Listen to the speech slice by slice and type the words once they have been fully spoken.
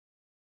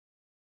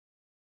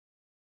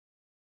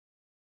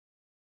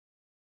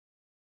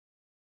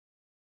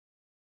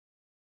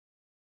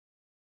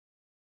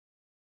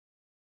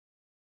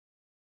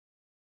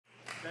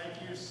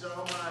you so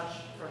much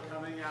for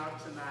coming out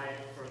tonight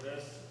for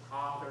this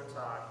author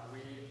talk.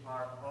 We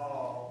are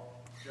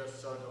all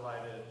just so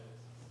delighted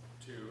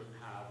to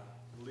have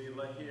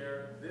Leila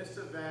here. This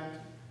event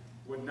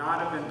would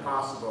not have been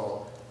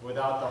possible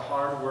without the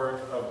hard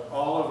work of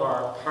all of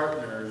our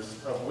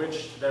partners, of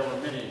which there were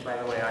many. By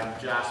the way,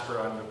 I'm Jasper.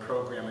 I'm the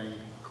programming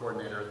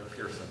coordinator at the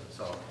Pearson.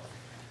 So,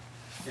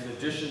 in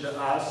addition to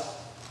us,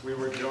 we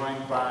were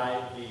joined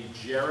by the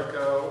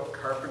Jericho,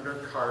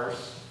 Carpenter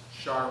Karst,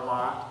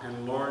 Charlotte,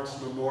 and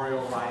Lawrence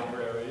Memorial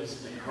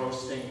Libraries in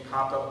hosting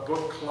pop-up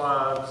book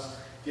clubs,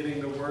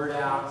 getting the word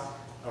out.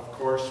 Of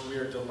course, we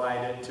are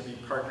delighted to be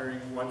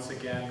partnering once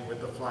again with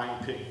the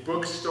Flying Pig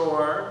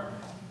Bookstore,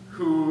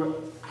 who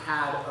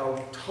had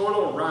a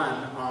total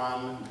run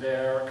on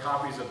their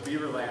copies of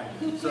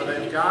Beaverland. So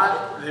they've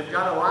got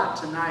a lot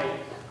tonight,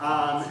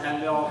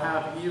 and they'll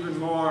have even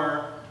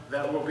more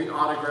that will be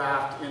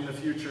autographed in the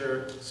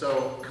future.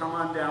 So come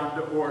on down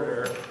to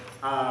order.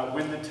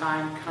 When the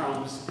time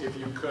comes, if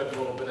you could, a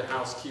little bit of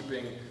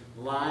housekeeping,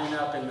 line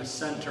up in the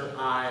center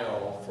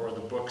aisle for the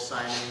book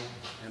signing,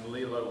 and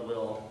Leila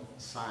will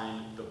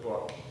sign the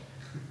book.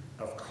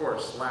 Of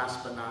course,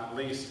 last but not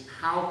least,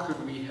 how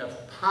could we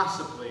have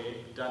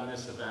possibly done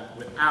this event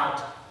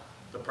without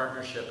the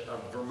partnership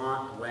of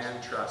Vermont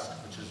Land Trust,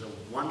 which is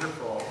a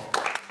wonderful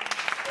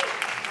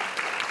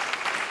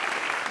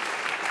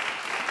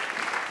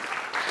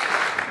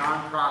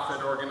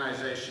nonprofit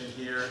organization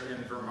here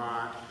in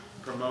Vermont,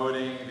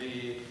 promoting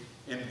the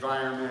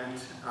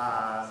environment.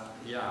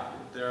 Yeah,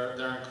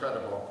 they're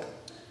incredible.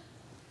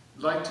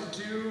 I'd like to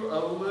do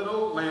a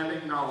little land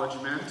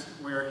acknowledgement.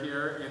 We're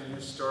here in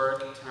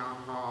historic Town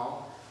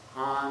Hall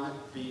on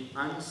the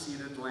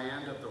unceded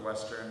land of the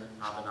Western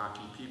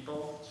Abenaki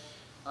people.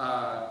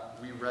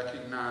 We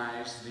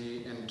recognize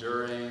the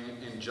enduring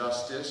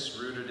injustice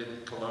rooted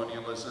in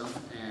colonialism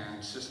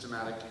and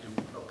systematic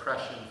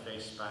oppression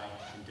faced by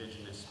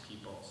indigenous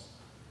peoples.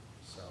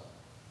 So,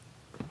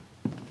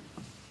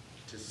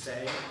 to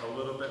say a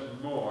little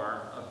bit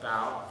more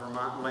about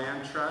Vermont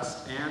Land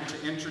Trust and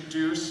to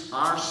introduce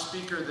our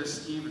speaker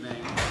this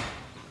evening,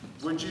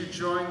 would you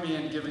join me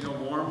in giving a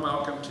warm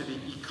welcome to the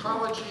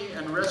Ecology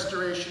and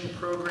Restoration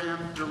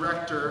Program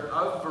Director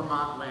of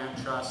Vermont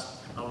Land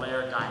Trust,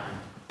 Alaire Diamond.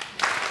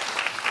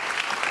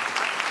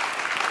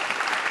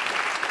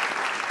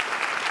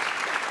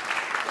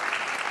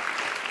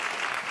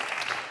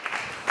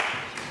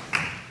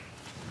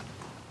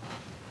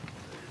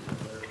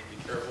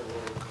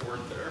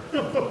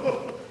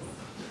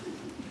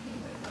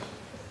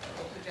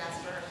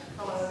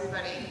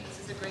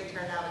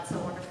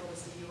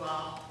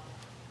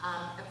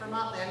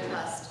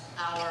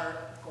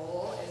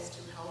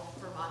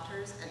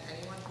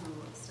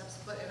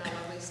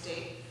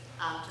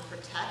 to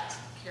protect,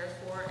 care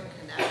for, and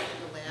connect with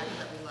the land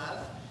that we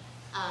love.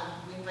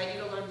 We invite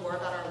you to learn more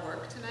about our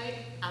work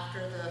tonight after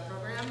the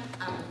program.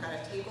 We've got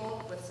a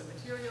table with some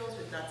materials.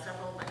 We've got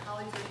several of my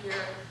colleagues are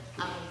here.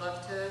 We'd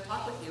love to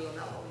talk with you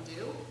about what we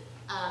do,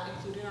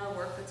 including our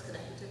work that's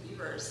connected to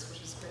Beavers,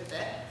 which is quite a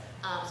bit.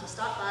 So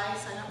stop by,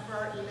 sign up for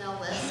our email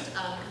list,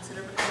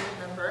 consider becoming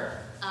a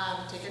member,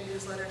 take a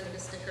newsletter, take a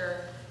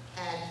sticker,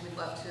 and we'd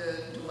love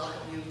to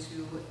welcome you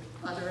to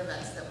other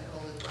events that we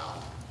hold as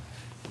well.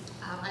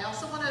 I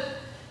also want to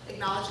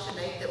acknowledge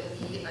tonight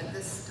that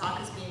this talk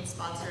is being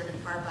sponsored in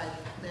part by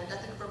Land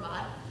Ethic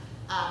Vermont,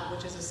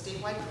 which is a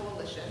statewide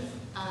coalition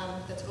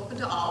that's open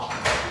to all.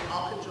 You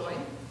all could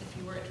join if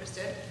you were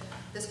interested.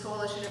 This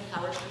coalition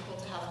empowers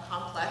people to have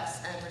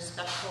complex and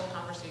respectful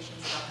conversations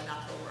about the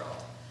natural world.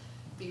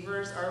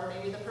 Beavers are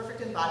maybe the perfect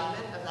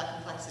embodiment of that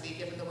complexity,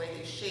 given the way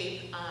they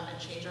shape and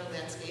change our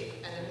landscape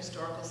and their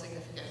historical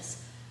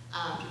significance.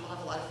 People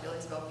have a lot of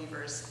feelings about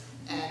beavers,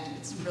 and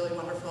it's really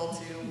wonderful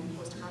to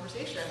host a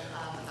conversation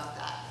about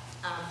that.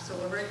 So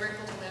we're very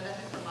grateful to Land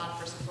Ethic Vermont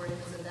for supporting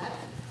this event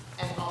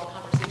and all the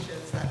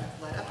conversations that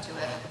have led up to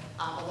it,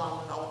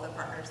 along with all of the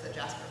partners that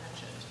Jasper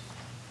mentioned.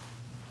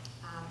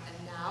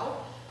 And now,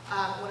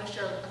 I want to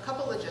share a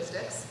couple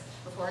logistics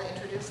before I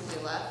introduce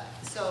Leila.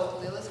 So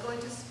Leila's going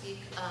to speak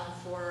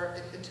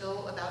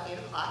until about 8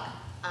 o'clock.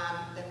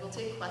 Then we'll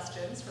take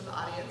questions from the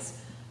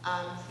audience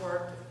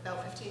for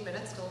about 15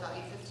 minutes, till about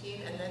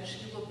 8:15, and then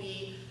she will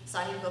be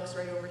signing books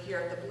right over here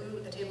at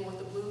the table with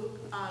the blue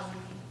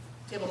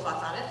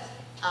tablecloth on it,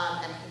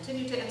 and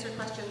continue to answer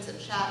questions and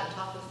chat and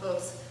talk with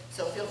folks.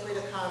 So feel free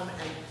to come,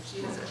 and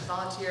she has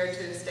volunteered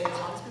to stay as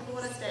long as people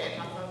want to stay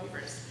and talk about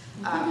beavers.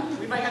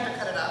 We might have to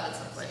cut it up at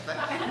some point, but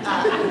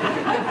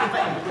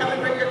come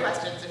and bring your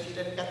questions if you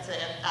didn't get to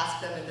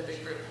ask them in the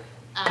big group.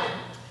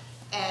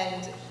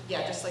 And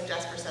yeah, just like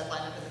Jasper said,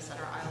 line up in the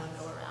center aisle and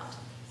go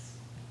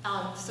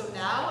around. So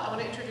now I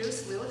want to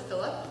introduce Leila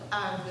Phillip.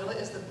 Leila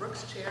is the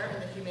Brooks Chair in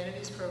the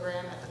Humanities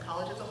Program at the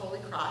College of the Holy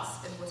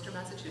Cross in Worcester,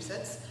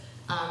 Massachusetts.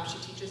 She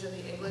teaches in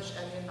the English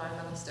and the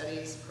Environmental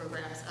Studies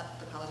programs at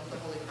the College of the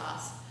Holy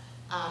Cross.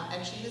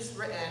 And she has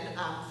written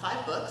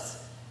 5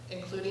 books,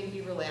 including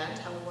Beaverland,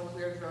 How One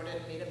Weird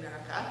Rodent Made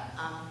America.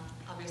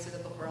 Obviously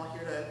the book we're all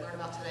here to learn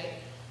about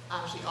tonight.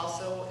 She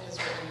also has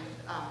written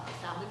A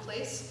Family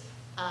Place,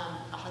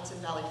 A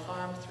Hudson Valley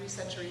farm, 3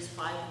 centuries,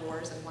 5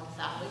 wars, and 1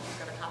 family. We've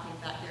got a copy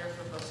of that here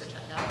for folks to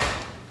check out.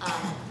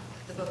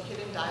 The book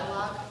Hidden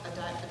Dialogue,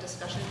 a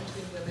discussion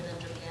between women in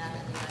Japan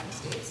and the United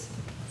States.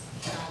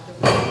 The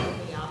book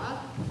of Miyama,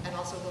 and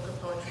also a book of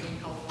poetry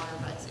called Water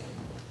Rising.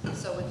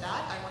 So with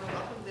that, I want to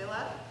welcome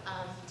Lila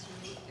to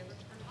give us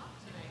her talk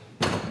tonight.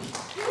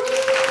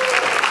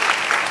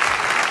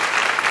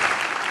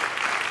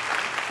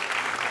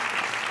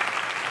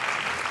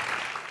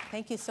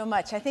 Thank you so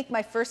much. I think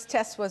my first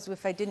test was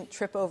if I didn't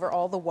trip over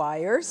all the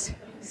wires,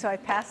 so I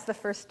passed the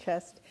first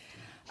test.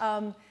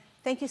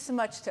 Thank you so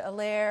much to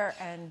Alaire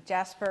and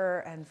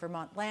Jasper and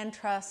Vermont Land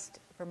Trust,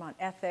 Vermont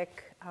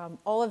Ethic,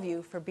 all of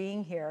you for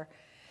being here.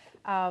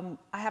 I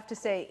have to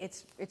say,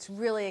 it's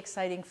really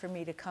exciting for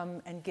me to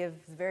come and give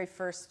the very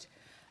first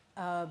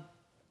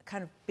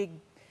kind of big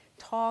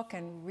talk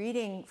and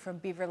reading from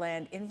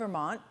Beaverland in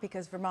Vermont,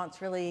 because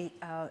Vermont's really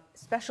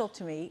special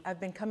to me.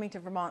 I've been coming to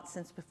Vermont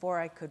since before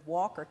I could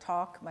walk or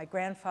talk. My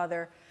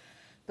grandfather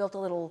built a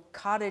little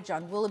cottage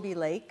on Willoughby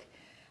Lake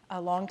a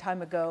long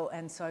time ago,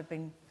 and so I've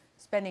been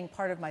spending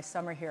part of my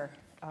summer here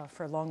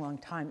for a long, long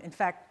time. In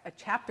fact, a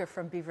chapter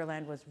from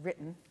Beaverland was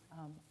written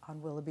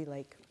on Willoughby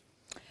Lake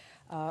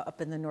up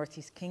in the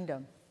Northeast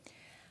Kingdom.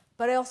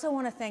 But I also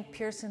want to thank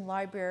Pearson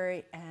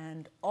Library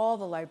and all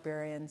the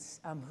librarians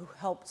who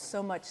helped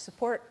so much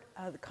support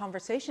the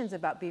conversations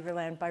about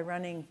Beaverland by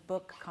running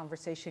book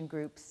conversation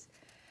groups.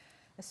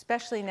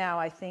 Especially now,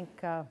 I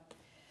think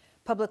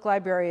public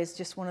library is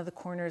just one of the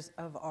corners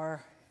of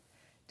our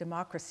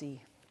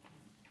democracy.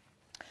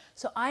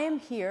 So I am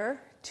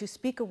here to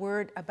speak a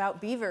word about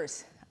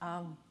beavers.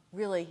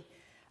 Really,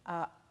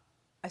 I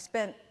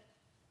spent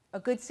a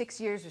good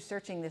 6 years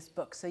researching this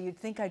book, so you'd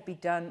think I'd be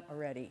done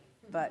already,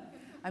 but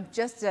I'm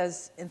just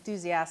as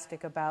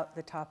enthusiastic about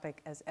the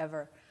topic as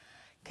ever.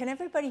 Can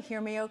everybody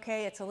hear me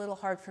okay? It's a little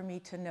hard for me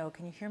to know.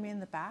 Can you hear me in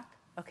the back?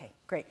 Okay,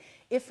 great.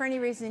 If for any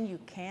reason you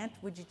can't,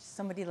 would you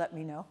somebody let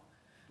me know?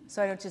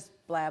 So I don't just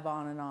blab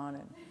on and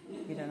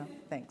you don't know.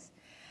 Thanks.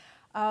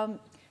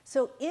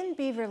 So in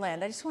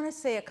Beaverland, I just want to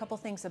say a couple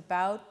things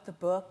about the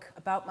book,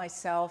 about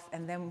myself,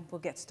 and then we'll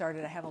get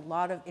started. I have a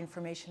lot of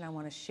information I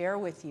want to share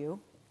with you.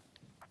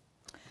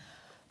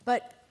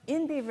 But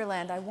in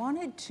Beaverland, I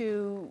wanted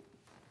to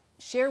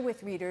share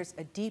with readers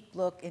a deep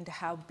look into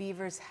how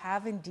beavers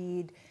have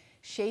indeed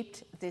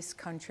shaped this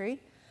country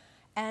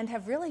and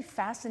have really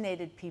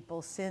fascinated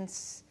people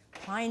since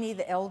Pliny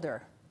the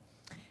Elder.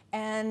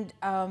 And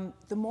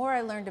the more I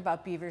learned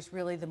about beavers,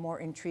 really the more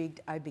intrigued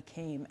I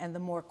became and the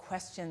more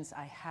questions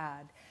I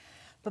had.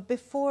 But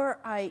before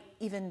I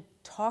even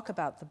talk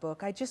about the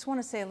book, I just want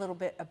to say a little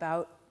bit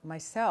about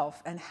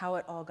myself and how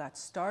it all got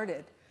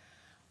started.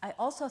 I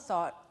also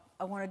thought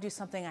I want to do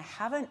something I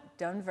haven't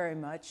done very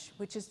much,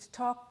 which is to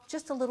talk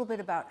just a little bit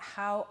about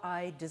how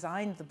I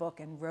designed the book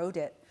and wrote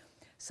it.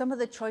 Some of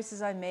the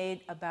choices I made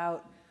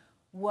about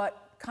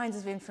what kinds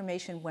of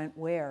information went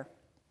where.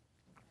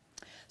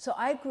 So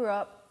I grew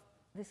up,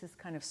 this is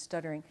kind of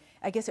stuttering,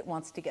 I guess it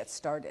wants to get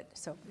started.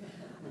 So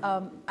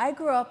I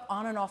grew up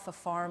on and off a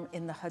farm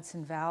in the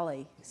Hudson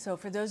Valley. So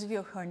for those of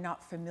you who are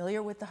not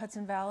familiar with the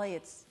Hudson Valley,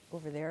 it's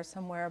over there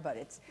somewhere,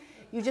 but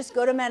you just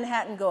go to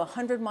Manhattan, go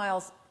 100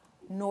 miles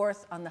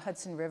north on the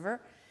Hudson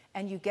River,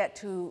 and you get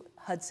to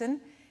Hudson,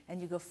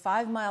 and you go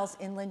 5 miles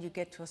inland, you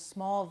get to a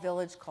small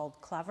village called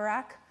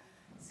Claverack.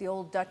 It's the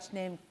old Dutch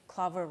name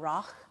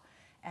Klaverach,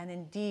 and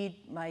indeed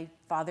my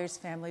father's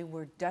family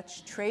were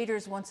Dutch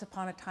traders once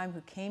upon a time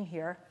who came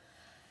here,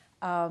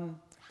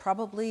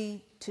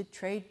 probably to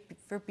trade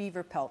for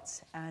beaver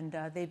pelts, and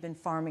they've been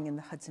farming in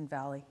the Hudson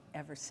Valley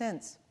ever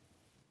since.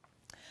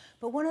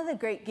 But one of the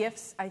great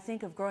gifts, I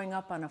think, of growing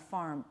up on a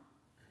farm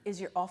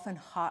is you're often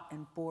hot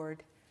and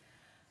bored.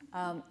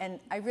 And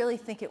I really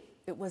think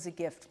it was a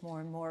gift more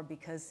and more,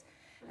 because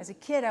as a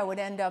kid I would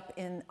end up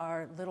in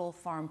our little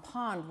farm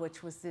pond,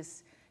 which was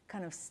this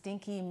kind of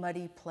stinky,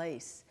 muddy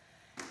place.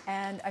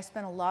 And I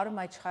spent a lot of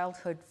my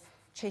childhood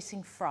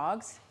chasing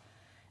frogs,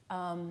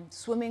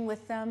 swimming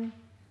with them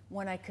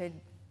when I could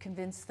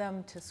convince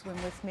them to swim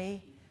with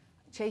me,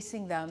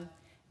 chasing them.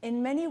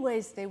 In many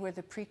ways they were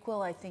the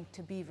prequel, I think,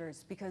 to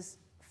beavers, because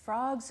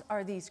frogs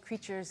are these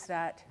creatures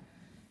that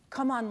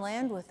come on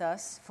land with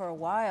us for a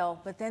while,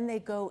 but then they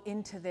go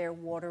into their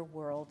water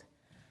world,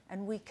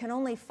 and we can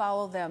only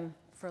follow them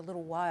for a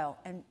little while.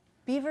 And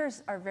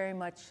beavers are very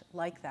much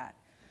like that.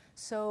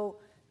 So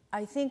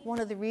I think one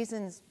of the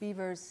reasons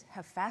beavers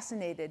have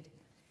fascinated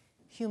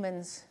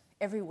humans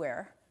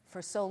everywhere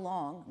for so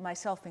long,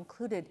 myself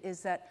included,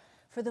 is that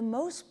for the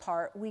most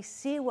part, we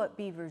see what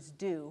beavers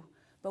do,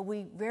 but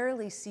we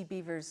rarely see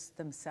beavers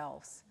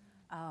themselves.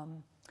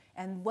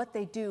 And what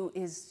they do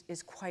is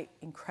quite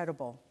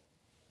incredible.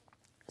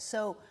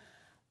 So,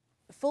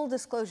 full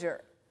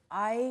disclosure,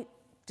 I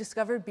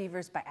discovered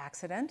beavers by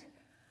accident.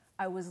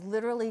 I was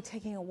literally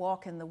taking a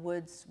walk in the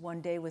woods one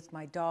day with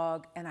my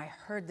dog, and I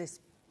heard this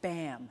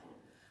bam.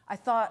 I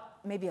thought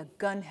maybe a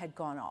gun had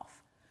gone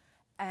off.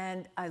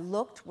 And I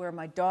looked where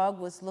my dog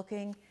was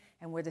looking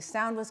and where the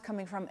sound was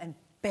coming from, and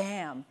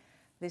bam,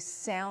 this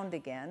sound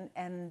again.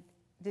 And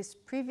this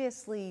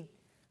previously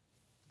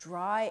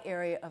dry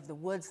area of the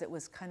woods that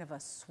was kind of a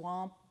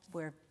swamp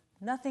where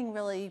nothing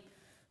really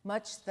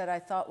much that I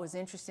thought was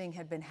interesting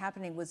had been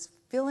happening was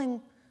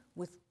filling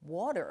with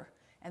water.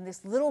 And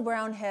this little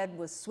brown head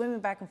was swimming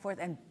back and forth,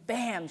 and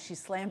bam, she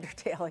slammed her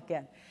tail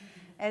again.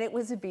 And it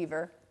was a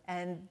beaver,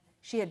 and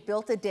she had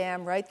built a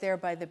dam right there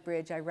by the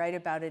bridge. I write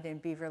about it in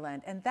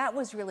Beaverland. And that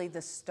was really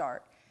the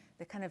start,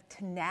 the kind of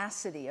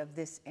tenacity of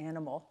this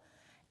animal.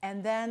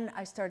 And then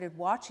I started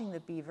watching the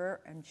beaver,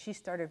 and she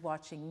started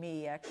watching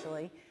me,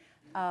 actually.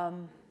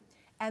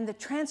 And the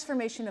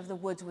transformation of the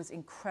woods was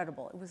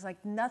incredible. It was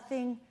like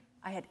nothing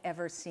I had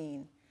ever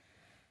seen.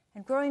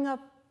 And growing up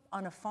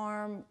on a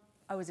farm,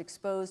 I was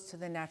exposed to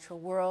the natural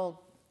world.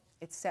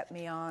 It set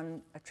me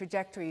on a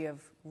trajectory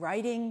of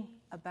writing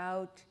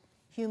about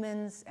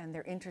humans and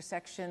their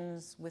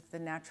intersections with the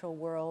natural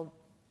world.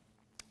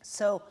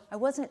 So I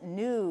wasn't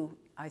new,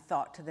 I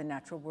thought, to the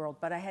natural world,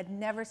 but I had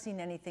never seen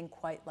anything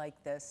quite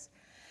like this.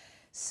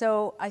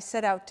 So I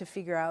set out to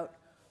figure out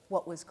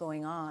what was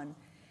going on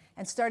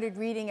and started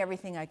reading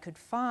everything I could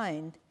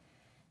find.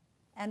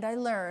 And I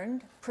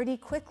learned pretty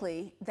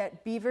quickly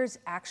that beavers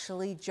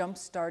actually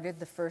jump-started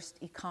the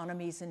first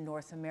economies in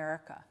North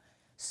America.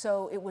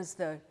 So it was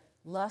the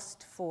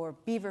lust for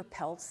beaver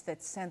pelts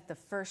that sent the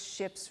first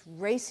ships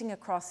racing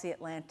across the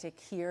Atlantic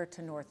here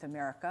to North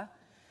America.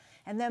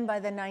 And then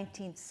by the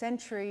 19th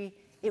century,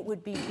 it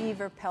would be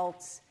beaver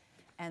pelts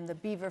and the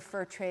beaver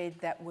fur trade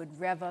that would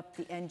rev up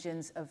the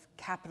engines of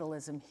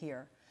capitalism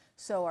here.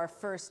 So our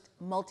first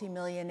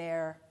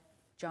multimillionaire,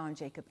 John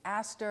Jacob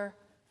Astor,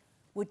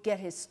 would get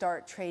his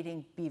start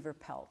trading beaver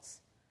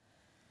pelts.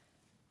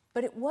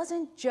 But it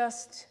wasn't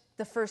just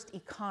the first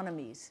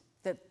economies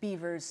that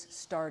beavers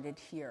started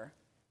here,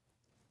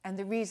 and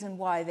the reason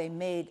why they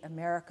made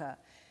America.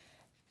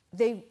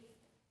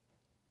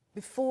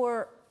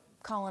 Before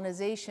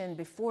colonization,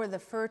 before the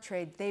fur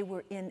trade, they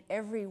were in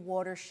every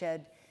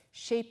watershed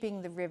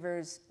shaping the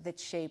rivers that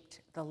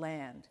shaped the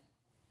land.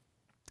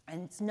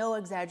 And it's no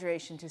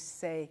exaggeration to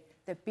say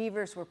that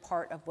beavers were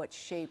part of what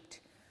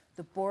shaped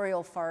the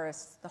boreal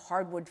forests, the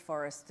hardwood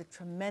forests, the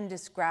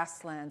tremendous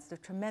grasslands, the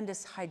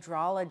tremendous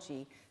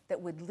hydrology that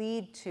would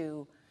lead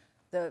to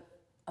the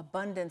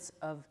abundance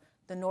of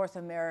the North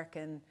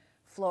American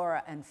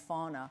flora and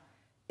fauna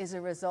is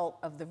a result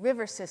of the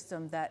river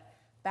system that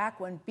back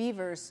when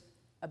beavers,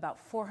 about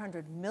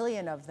 400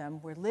 million of them,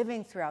 were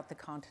living throughout the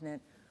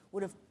continent,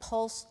 would have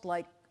pulsed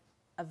like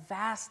a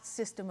vast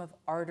system of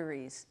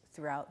arteries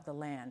throughout the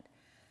land.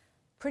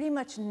 Pretty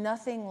much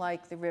nothing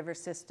like the river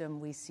system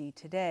we see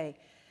today.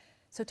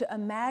 So to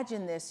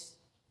imagine this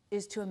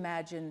is to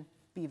imagine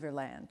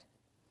Beaverland.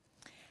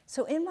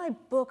 So in my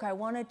book, I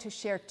wanted to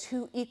share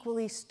two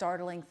equally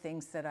startling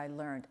things that I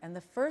learned. And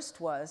the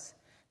first was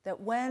that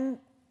when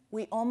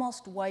we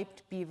almost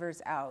wiped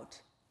beavers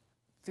out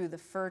through the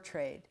fur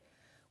trade,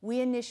 we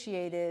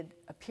initiated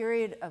a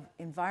period of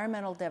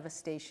environmental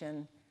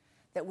devastation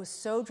that was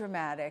so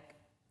dramatic,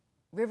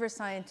 river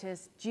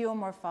scientists,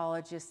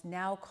 geomorphologists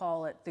now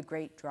call it the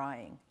Great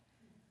Drying.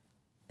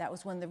 That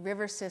was when the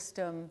river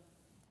system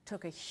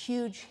took a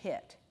huge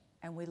hit,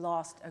 and we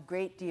lost a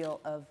great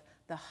deal of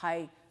the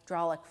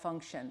hydraulic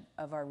function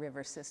of our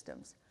river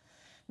systems.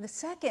 And the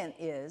second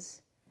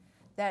is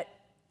that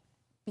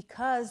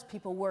because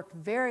people worked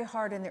very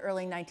hard in the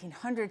early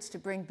 1900s to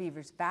bring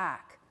beavers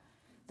back,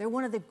 they're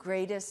one of the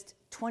greatest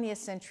 20th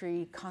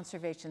century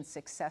conservation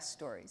success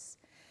stories.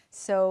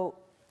 So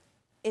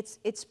it's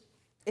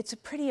a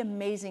pretty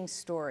amazing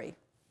story.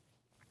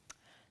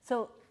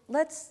 So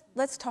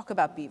let's talk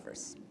about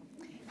beavers.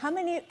 How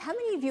many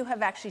of you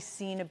have actually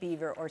seen a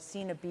beaver or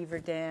seen a beaver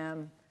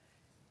dam?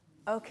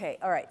 Okay,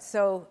 all right.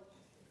 So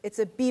it's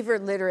a beaver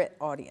literate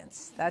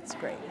audience. That's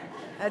great.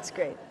 That's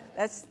great.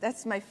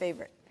 That's my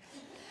favorite.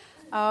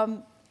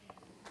 I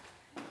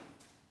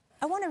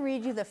want to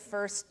read you the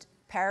first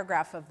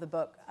paragraph of the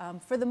book.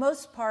 For the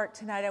most part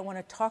tonight, I want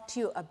to talk to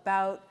you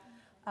about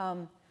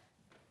some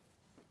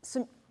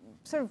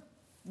sort of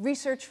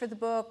research for the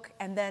book,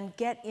 and then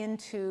get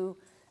into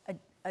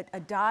a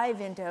dive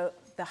into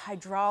the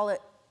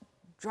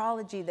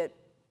hydrology that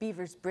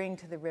beavers bring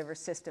to the river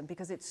system,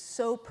 because it's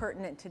so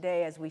pertinent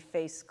today as we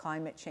face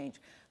climate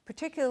change,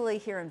 particularly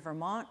here in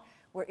Vermont,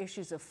 where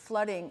issues of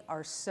flooding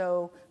are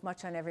so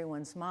much on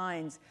everyone's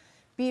minds.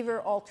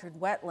 Beaver-altered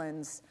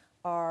wetlands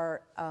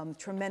are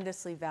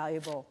tremendously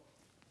valuable.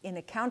 In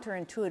a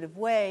counterintuitive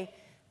way,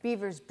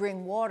 beavers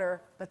bring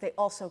water, but they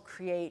also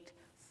create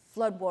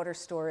floodwater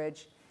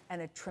storage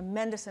and a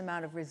tremendous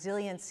amount of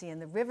resiliency in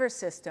the river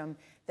system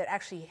that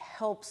actually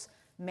helps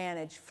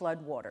manage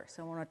floodwater.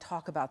 So I want to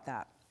talk about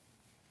that.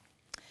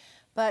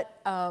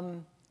 But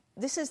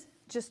this is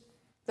just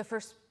the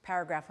first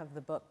paragraph of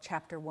the book,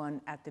 chapter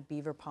 1, At the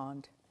Beaver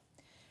Pond.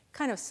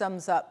 Kind of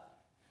sums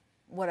up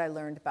what I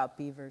learned about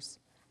beavers.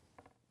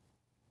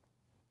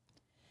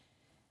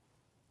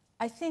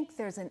 I think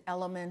there's an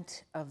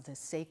element of the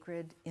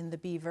sacred in the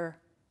beaver,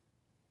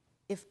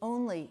 if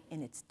only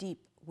in its deep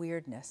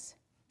weirdness.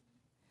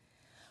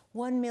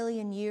 1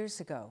 million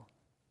years ago,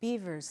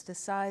 beavers the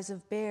size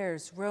of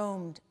bears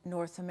roamed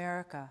North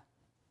America.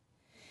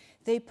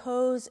 They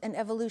pose an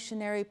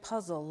evolutionary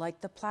puzzle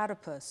like the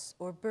platypus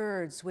or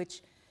birds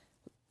which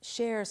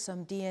share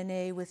some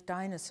DNA with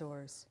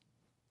dinosaurs.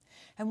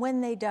 And when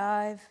they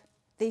dive,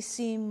 they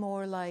seem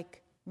more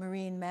like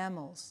marine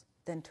mammals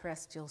than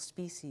terrestrial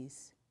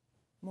species,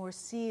 more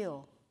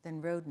seal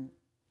than rodent.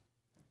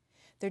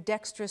 Their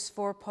dexterous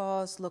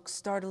forepaws look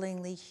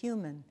startlingly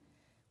human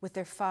with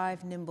their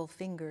 5 nimble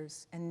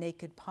fingers and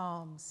naked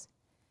palms.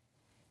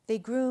 They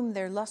groom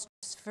their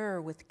lustrous fur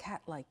with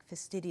cat-like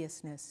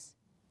fastidiousness.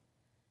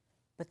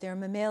 But their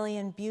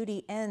mammalian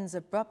beauty ends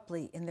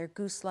abruptly in their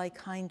goose-like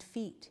hind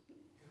feet,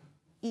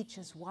 each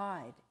as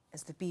wide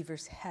as the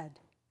beaver's head.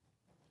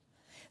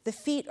 The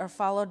feet are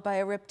followed by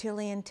a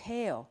reptilian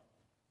tail,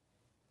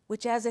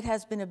 which, as it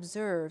has been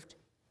observed,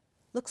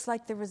 looks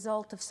like the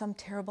result of some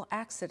terrible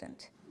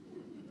accident.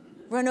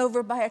 Run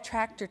over by a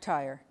tractor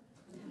tire,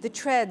 the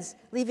treads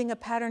leaving a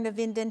pattern of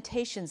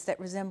indentations that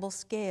resemble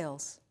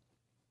scales.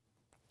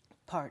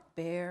 Part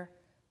bear,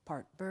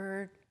 part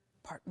bird,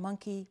 part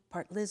monkey,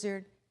 part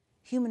lizard,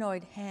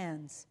 humanoid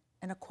hands,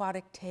 an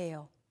aquatic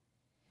tail.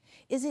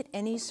 Is it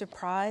any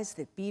surprise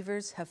that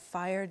beavers have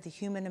fired the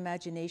human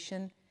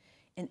imagination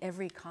in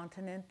every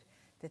continent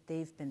that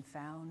they've been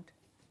found?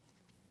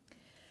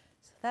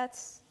 So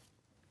that's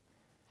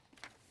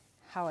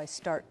how I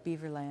start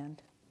Beaverland.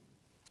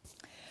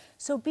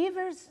 So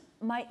beavers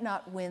might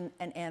not win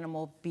an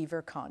animal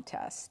beaver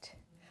contest.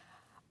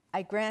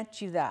 I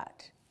grant you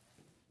that.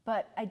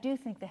 But I do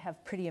think they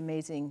have pretty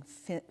amazing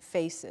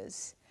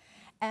faces.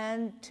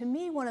 And to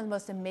me, one of the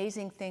most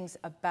amazing things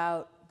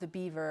about the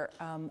beaver,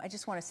 I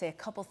just want to say a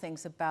couple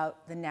things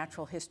about the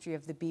natural history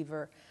of the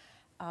beaver,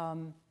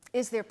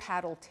 is their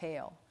paddle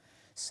tail.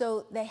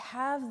 So they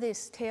have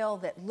this tail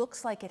that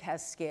looks like it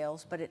has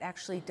scales, but it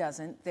actually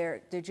doesn't.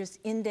 They're just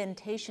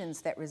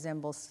indentations that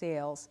resemble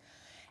scales.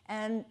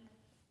 And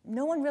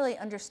no one really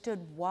understood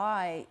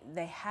why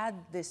they had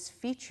this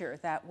feature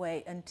that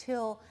way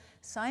until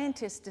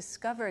scientists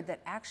discovered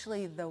that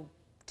actually the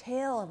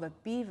tail of a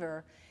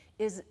beaver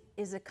is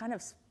a kind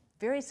of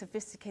very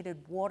sophisticated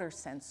water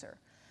sensor.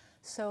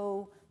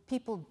 So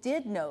people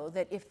did know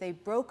that if they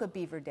broke a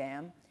beaver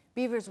dam,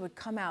 beavers would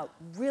come out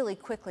really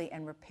quickly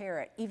and repair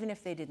it, even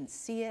if they didn't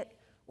see it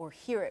or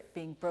hear it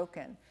being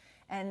broken.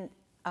 And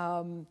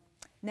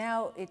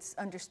now it's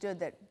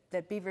understood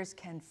that beavers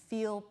can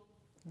feel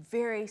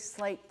very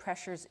slight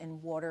pressures in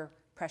water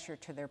pressure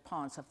to their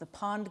pond. So if the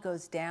pond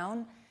goes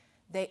down,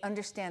 they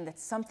understand that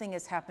something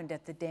has happened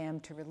at the dam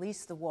to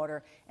release the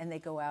water, and they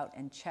go out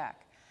and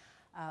check.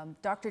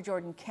 Dr.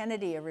 Jordan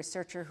Kennedy, a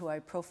researcher who I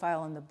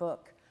profile in the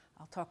book,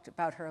 I'll talk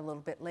about her a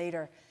little bit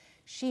later,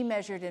 she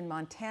measured in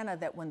Montana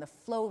that when the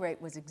flow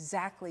rate was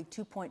exactly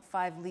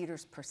 2.5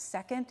 liters per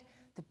second,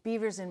 the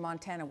beavers in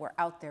Montana were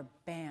out there,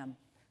 bam,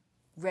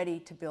 ready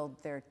to build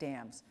their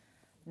dams.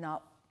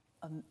 Not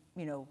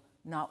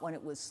when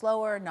it was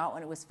slower, not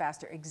when it was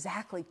faster,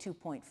 exactly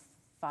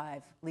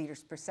 2.5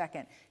 liters per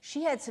second.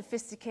 She had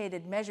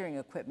sophisticated measuring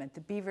equipment.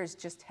 The beavers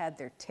just had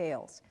their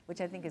tails,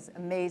 which I think is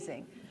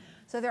amazing.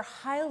 So they're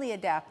highly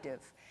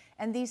adaptive.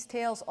 And these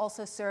tails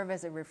also serve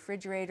as a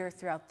refrigerator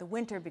throughout the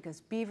winter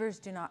because beavers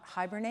do not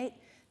hibernate.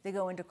 They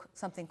go into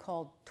something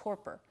called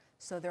torpor.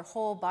 So their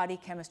whole body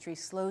chemistry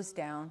slows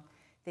down.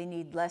 They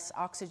need less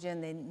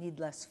oxygen. They need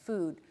less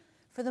food.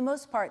 For the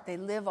most part, they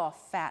live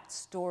off fat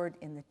stored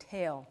in the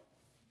tail,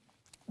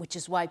 which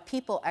is why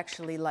people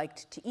actually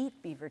liked to eat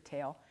beaver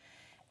tail.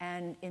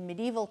 And in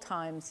medieval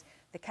times,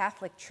 the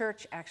Catholic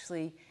Church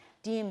actually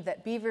deemed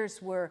that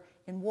beavers were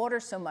in water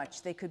so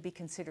much they could be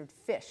considered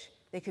fish.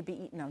 They could be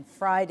eaten on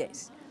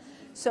Fridays.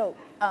 So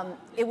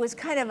it was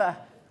kind of a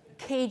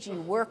cagey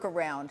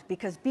workaround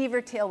because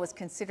beaver tail was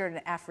considered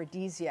an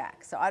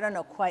aphrodisiac. So I don't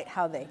know quite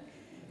how they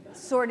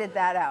sorted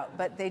that out,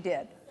 but they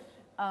did.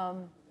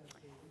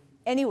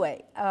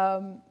 Anyway,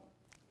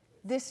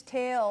 this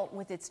tail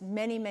with its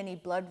many, many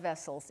blood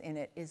vessels in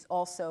it is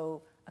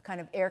also a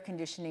kind of air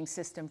conditioning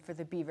system for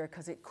the beaver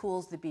because it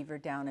cools the beaver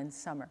down in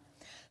summer.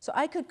 So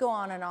I could go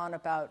on and on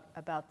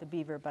about the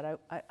beaver, but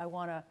I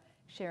want to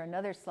share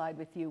another slide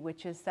with you,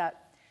 which is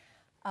that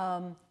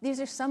these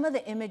are some of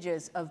the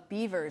images of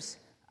beavers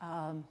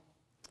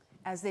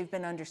as they've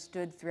been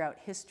understood throughout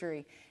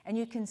history. And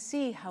you can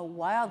see how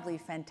wildly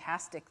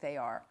fantastic they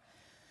are.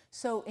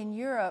 So in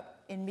Europe,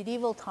 in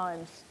medieval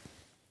times,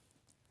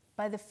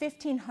 by the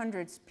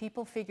 1500s,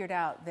 people figured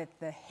out that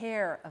the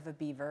hair of a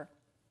beaver,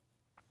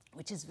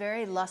 which is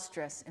very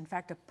lustrous, in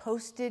fact, a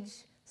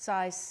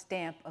postage-sized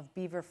stamp of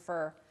beaver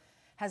fur,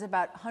 has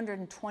about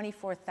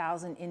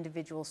 124,000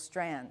 individual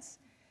strands.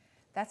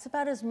 That's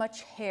about as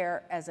much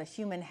hair as a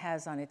human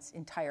has on its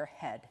entire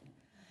head.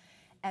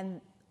 And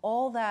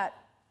all that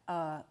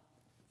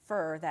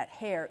fur, that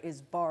hair,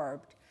 is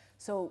barbed.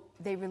 So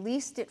they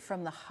released it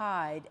from the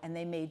hide and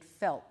they made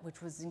felt,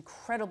 which was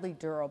incredibly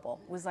durable.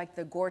 It was like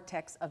the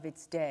Gore-Tex of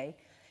its day.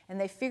 And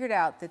they figured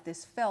out that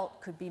this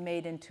felt could be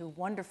made into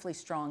wonderfully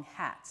strong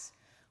hats,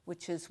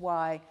 which is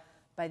why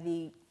by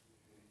the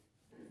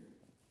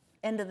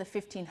end of the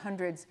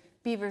 1500s,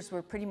 beavers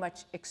were pretty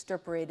much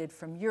extirpated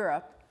from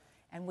Europe,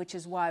 and which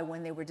is why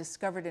when they were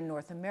discovered in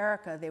North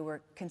America, they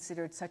were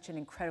considered such an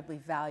incredibly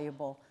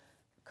valuable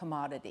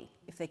commodity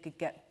if they could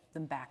get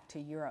them back to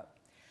Europe.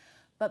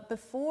 But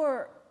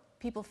before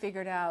people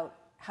figured out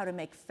how to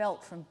make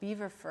felt from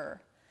beaver fur,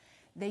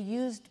 they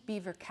used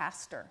beaver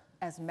castor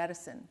as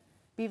medicine.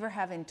 Beaver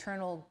have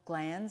internal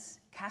glands,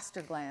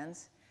 castor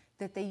glands,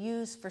 that they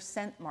use for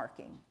scent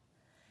marking.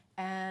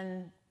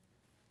 And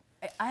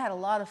I had a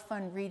lot of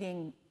fun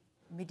reading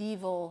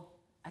medieval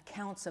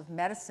accounts of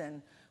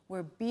medicine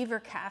where beaver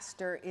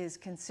castor is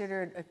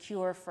considered a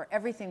cure for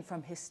everything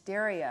from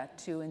hysteria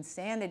to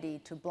insanity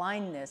to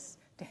blindness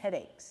to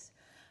headaches.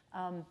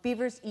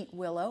 Beavers eat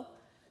willow,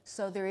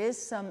 so there is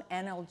some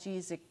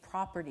analgesic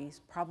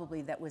properties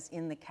probably that was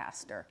in the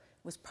castor.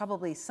 It was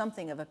probably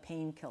something of a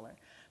painkiller.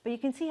 But you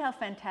can see how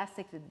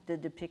fantastic the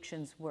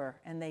depictions were,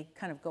 and they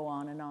kind of go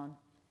on and on.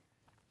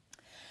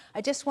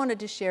 I just wanted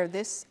to share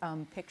this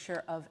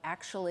picture of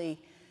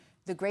actually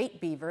the great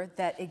beaver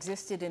that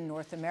existed in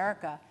North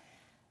America.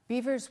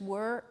 Beavers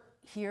were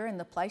here in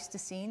the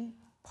Pleistocene,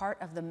 part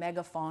of the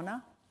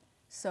megafauna.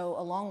 So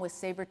along with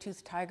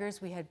saber-toothed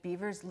tigers, we had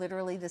beavers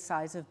literally the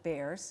size of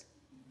bears.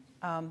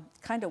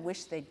 Kind of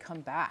wish they'd come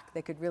back.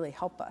 They could really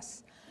help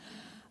us.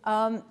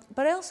 But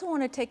I also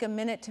want to take a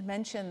minute to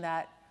mention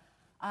that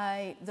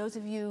those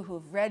of you who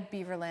have read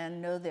Beaverland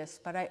know this,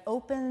 but I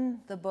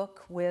open the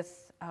book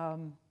with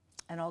an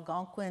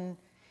Algonquin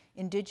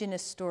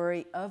indigenous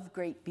story of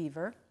Great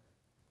Beaver.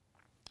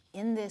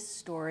 In this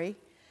story,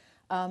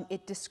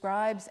 it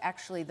describes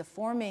actually the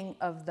forming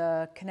of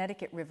the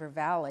Connecticut River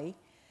Valley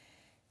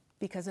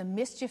because a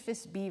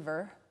mischievous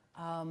beaver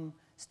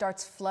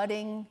starts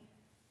flooding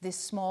this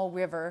small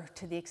river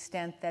to the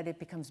extent that it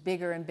becomes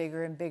bigger and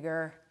bigger and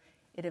bigger.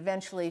 It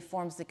eventually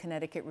forms the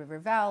Connecticut River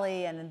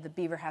Valley, and then the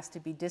beaver has to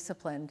be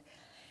disciplined.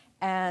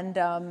 And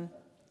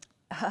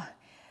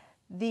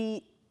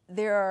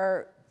there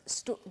are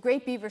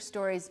great beaver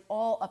stories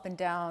all up and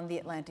down the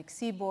Atlantic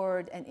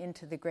seaboard and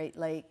into the Great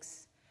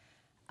Lakes.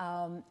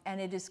 And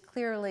it is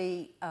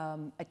clearly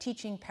a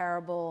teaching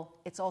parable.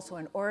 It's also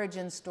an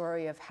origin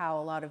story of how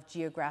a lot of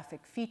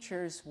geographic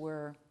features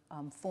were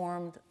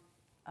formed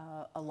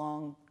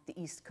along the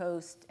East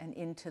Coast and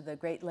into the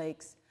Great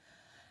Lakes.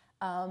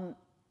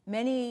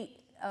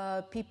 Many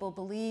people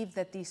believe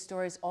that these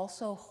stories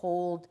also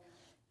hold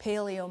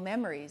paleo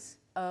memories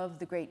of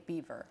the great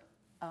beaver.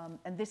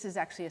 And this is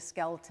actually a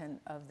skeleton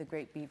of the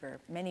great beaver.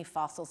 Many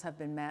fossils have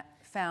been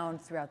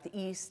found throughout the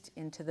East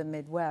into the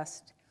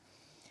Midwest.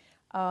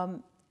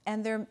 And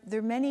there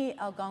are many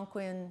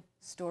Algonquin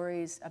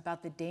stories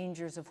about the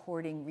dangers of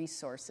hoarding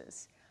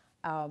resources,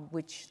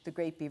 which the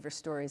Great Beaver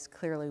story is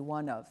clearly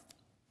one of.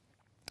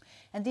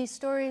 And these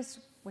stories,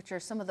 which are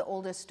some of the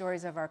oldest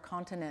stories of our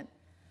continent,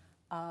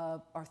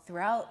 are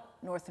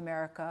throughout North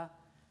America,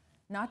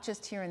 not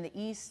just here in the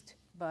East,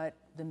 but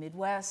the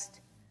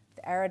Midwest,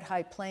 the arid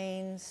high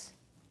plains,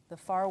 the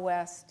far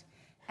West,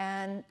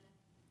 and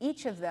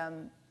each of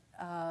them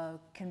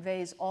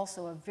conveys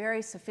also a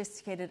very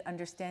sophisticated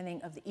understanding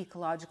of the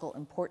ecological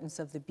importance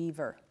of the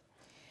beaver,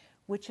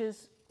 which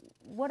is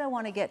what I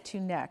want to get to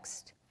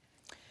next.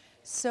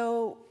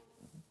 So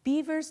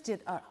beavers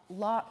did a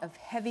lot of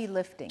heavy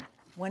lifting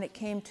when it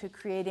came to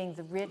creating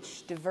the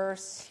rich,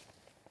 diverse,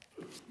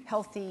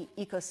 healthy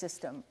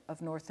ecosystem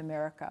of North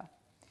America.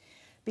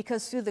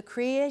 Because through the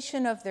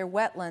creation of their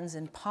wetlands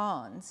and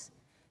ponds,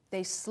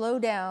 they slow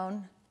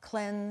down,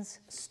 cleanse,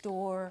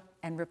 store,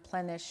 and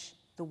replenish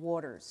the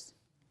waters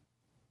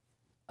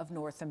of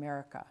North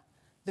America,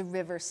 the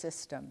river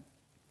system.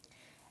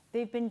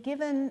 They've been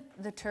given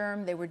the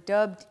term, they were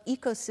dubbed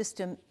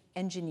ecosystem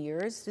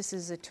engineers. This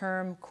is a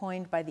term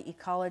coined by the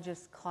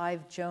ecologist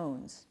Clive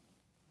Jones.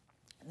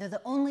 They're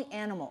the only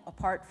animal,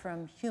 apart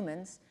from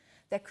humans,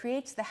 that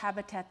creates the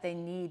habitat they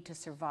need to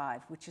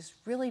survive, which is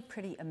really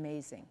pretty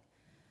amazing.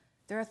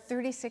 They're a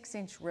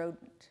 36-inch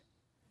rodent,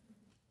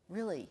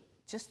 really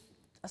just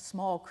a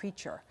small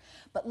creature.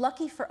 But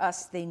lucky for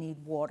us, they need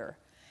water.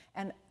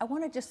 And I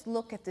want to just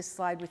look at this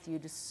slide with you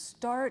to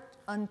start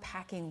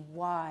unpacking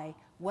why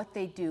what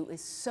they do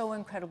is so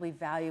incredibly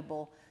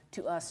valuable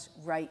to us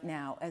right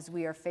now as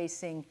we are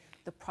facing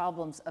the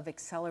problems of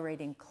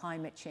accelerating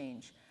climate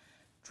change,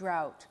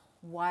 drought,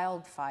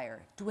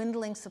 wildfire,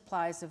 dwindling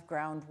supplies of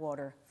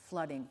groundwater,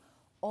 flooding.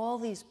 All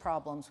these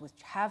problems which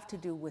have to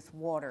do with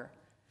water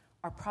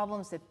are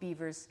problems that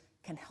beavers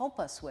can help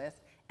us with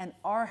and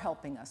are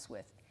helping us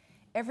with.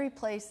 Every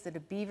place that a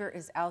beaver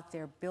is out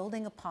there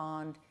building a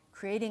pond,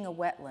 creating a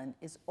wetland,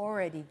 is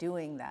already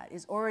doing that,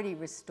 is already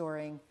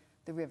restoring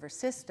the river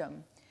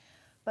system.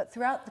 But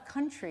throughout the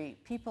country,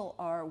 people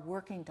are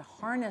working to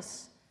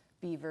harness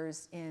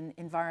beavers in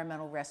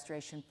environmental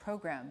restoration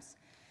programs.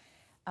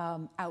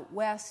 Out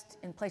west,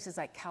 in places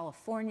like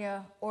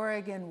California,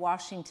 Oregon,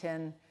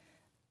 Washington,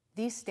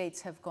 these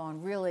states have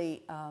gone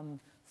really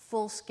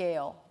full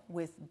scale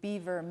with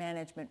beaver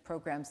management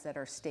programs that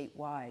are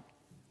statewide.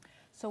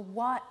 So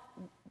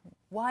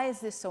why is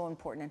this so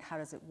important and how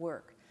does it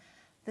work?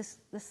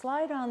 The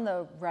slide on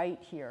the right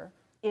here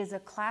is a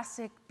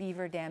classic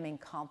beaver damming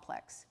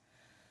complex.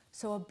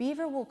 So a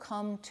beaver will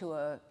come to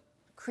a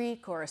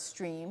creek or a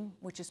stream,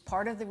 which is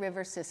part of the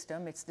river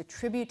system. It's the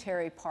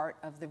tributary part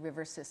of the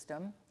river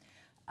system.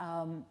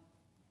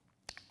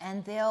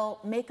 And they'll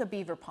make a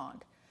beaver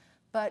pond.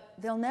 But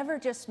they'll never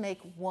just make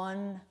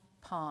one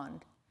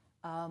pond.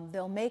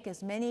 They'll make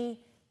as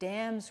many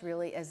dams,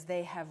 really, as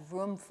they have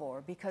room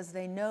for, because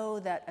they know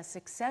that a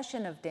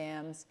succession of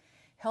dams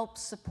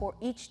helps support,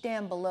 each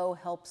dam below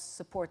helps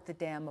support the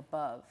dam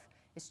above.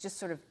 It's just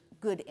sort of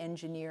good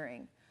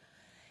engineering.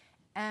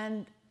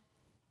 And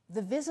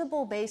the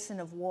visible basin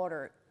of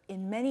water,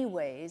 in many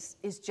ways,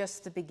 is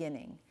just the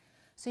beginning.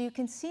 So you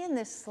can see in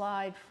this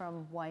slide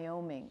from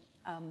Wyoming,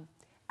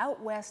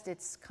 out west,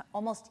 it's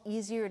almost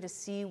easier to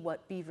see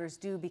what beavers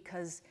do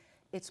because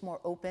it's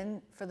more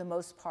open for the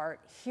most part.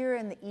 Here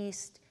in the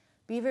east,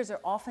 beavers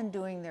are often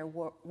doing their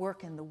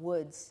work in the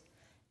woods,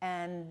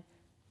 and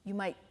you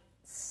might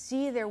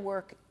see their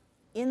work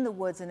in the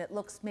woods, and it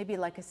looks maybe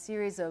like a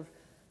series of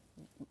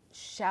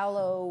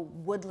shallow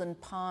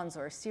woodland ponds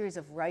or a series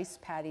of rice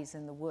paddies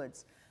in the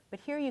woods. But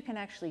here you can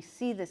actually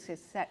see the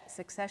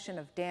succession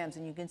of dams,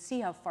 and you can see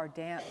how far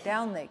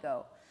down they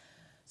go.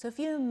 So if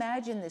you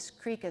imagine this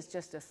creek as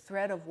just a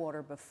thread of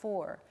water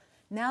before,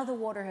 now the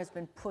water has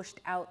been pushed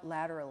out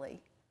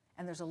laterally,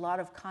 and there's a lot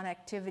of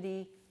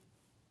connectivity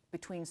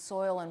between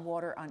soil and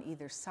water on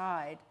either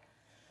side.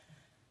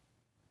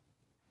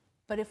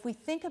 But if we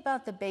think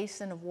about the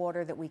basin of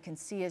water that we can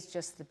see as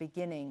just the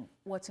beginning,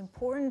 what's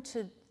important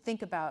to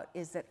think about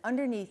is that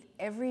underneath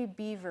every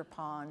beaver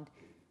pond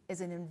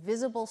is an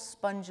invisible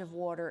sponge of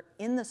water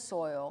in the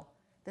soil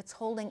that's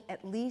holding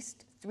at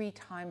least 3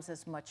 times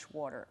as much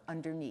water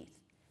underneath.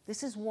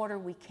 This is water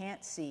we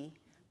can't see,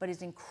 but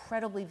is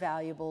incredibly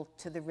valuable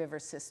to the river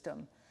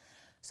system.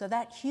 So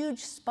that huge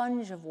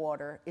sponge of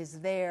water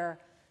is there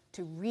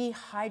to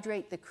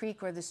rehydrate the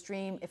creek or the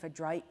stream if a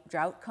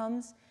drought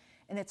comes,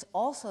 and it's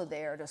also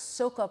there to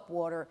soak up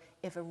water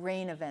if a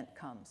rain event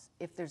comes,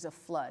 if there's a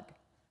flood.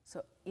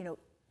 So,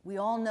 we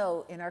all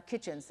know in our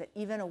kitchens that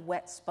even a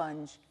wet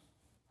sponge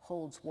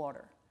holds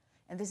water.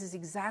 And this is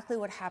exactly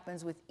what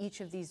happens with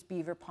each of these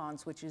beaver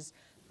ponds, which is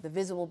the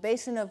visible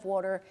basin of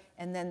water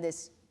and then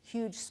this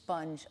huge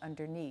sponge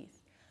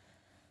underneath.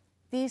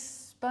 These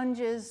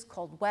sponges,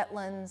 called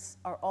wetlands,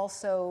 are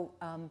also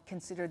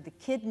considered the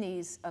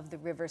kidneys of the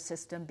river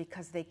system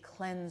because they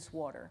cleanse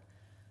water.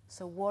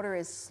 So water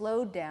is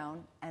slowed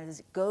down, and as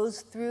it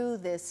goes through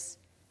this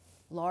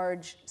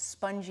large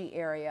spongy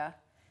area,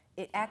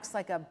 it acts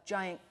like a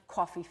giant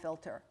coffee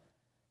filter.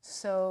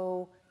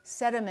 So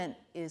sediment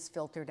is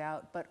filtered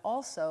out, but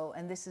also,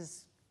 and this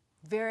is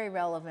very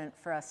relevant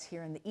for us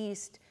here in the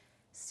East,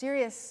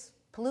 serious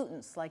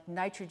pollutants like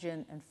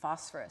nitrogen and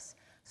phosphorus.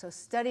 So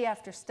study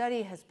after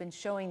study has been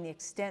showing the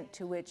extent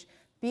to which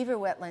beaver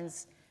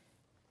wetlands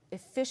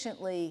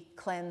efficiently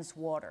cleanse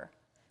water,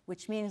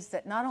 which means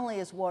that not only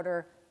is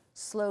water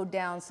slowed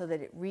down so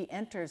that it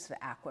re-enters the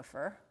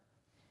aquifer,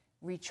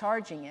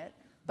 recharging it,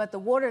 but the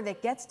water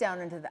that gets down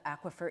into the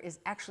aquifer is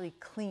actually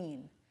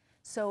clean.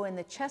 So in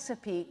the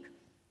Chesapeake,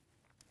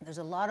 there's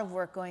a lot of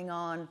work going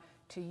on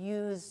to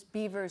use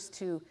beavers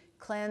to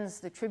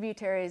cleanse the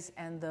tributaries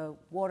and the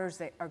waters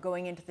that are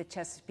going into the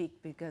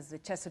Chesapeake because the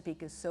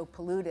Chesapeake is so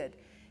polluted,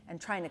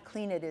 and trying to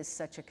clean it is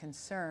such a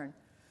concern.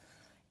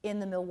 In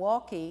the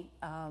Milwaukee,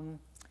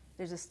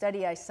 there's a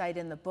study I cite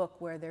in the book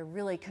where they're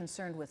really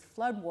concerned with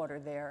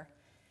floodwater there,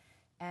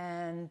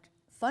 and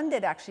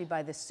funded actually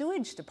by the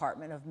sewage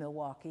department of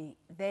Milwaukee.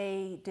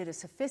 They did a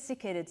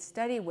sophisticated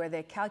study where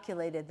they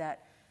calculated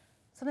that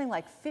something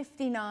like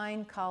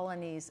 59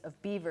 colonies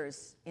of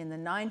beavers in the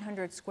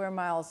 900 square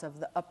miles of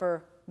the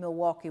upper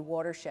Milwaukee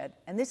watershed.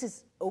 And this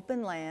is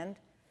open land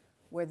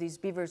where these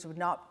beavers would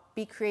not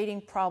be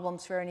creating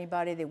problems for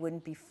anybody. They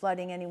wouldn't be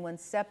flooding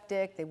anyone's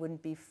septic. They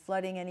wouldn't be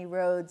flooding any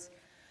roads.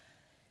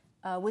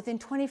 Within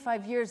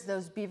 25 years,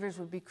 those beavers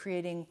would be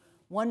creating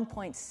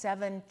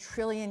 1.7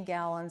 trillion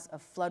gallons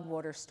of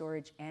floodwater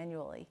storage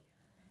annually.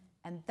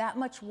 And that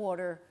much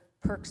water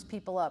perks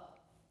people up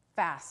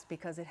fast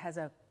because it has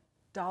a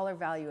dollar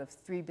value of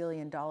 $3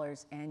 billion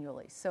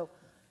annually. So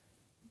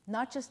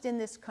not just in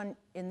this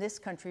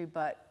country,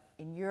 but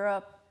in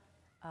Europe,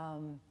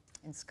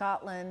 in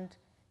Scotland,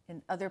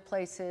 in other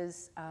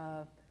places,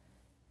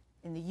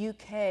 in the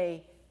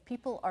UK,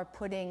 people are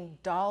putting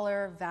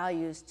dollar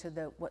values to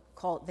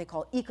what they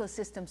call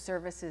ecosystem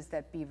services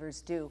that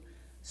beavers do,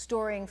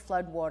 storing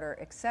floodwater,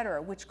 et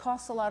cetera, which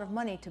costs a lot of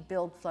money to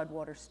build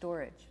floodwater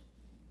storage.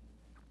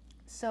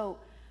 So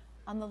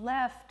on the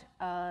left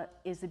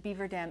is the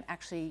beaver dam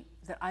actually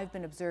that I've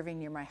been observing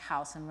near my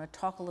house. I'm going to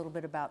talk a little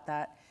bit about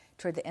that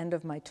toward the end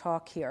of my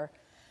talk here.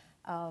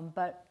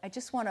 But I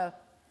just want to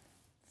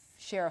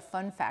share a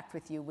fun fact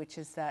with you, which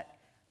is that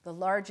the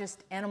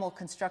largest animal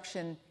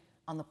construction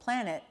on the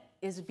planet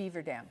is a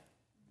beaver dam.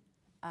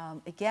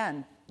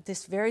 Again,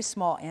 this very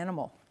small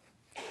animal.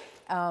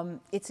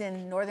 It's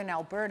in northern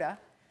Alberta.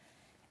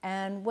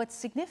 And what's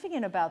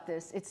significant about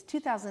this, it's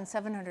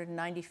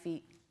 2,790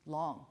 feet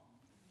long.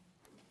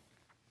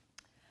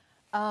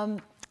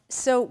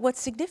 So what's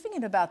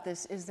significant about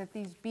this is that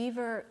these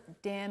beaver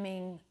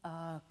damming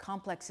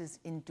complexes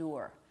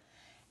endure.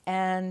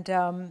 And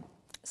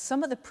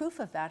some of the proof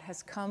of that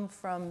has come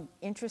from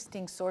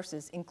interesting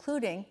sources,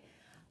 including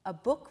a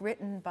book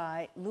written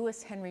by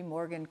Lewis Henry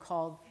Morgan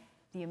called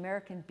The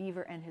American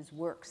Beaver and His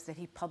Works that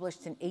he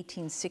published in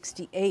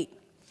 1868.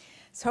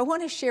 So I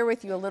want to share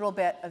with you a little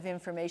bit of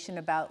information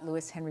about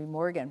Lewis Henry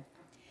Morgan.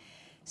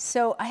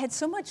 So I had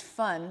so much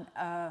fun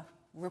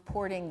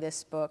reporting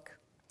this book.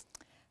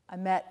 I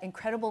met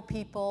incredible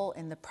people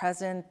in the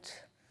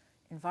present,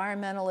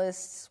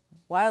 environmentalists,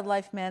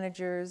 wildlife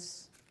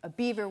managers, a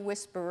beaver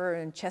whisperer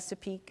in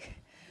Chesapeake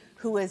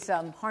who was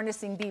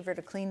harnessing beaver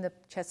to clean the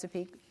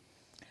Chesapeake,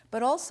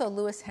 but also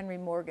Lewis Henry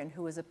Morgan,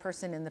 who was a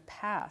person in the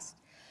past.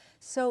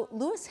 So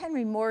Lewis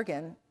Henry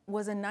Morgan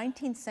was a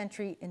 19th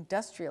century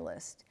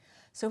industrialist.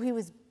 So he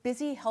was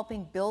busy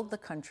helping build the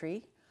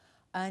country,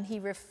 and he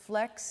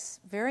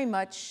reflects very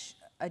much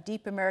a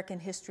deep American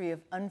history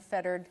of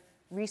unfettered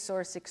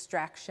resource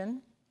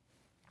extraction.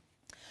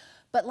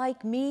 But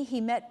like me,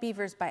 he met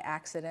beavers by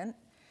accident,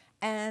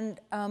 and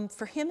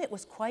for him it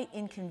was quite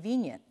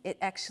inconvenient. It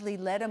actually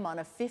led him on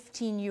a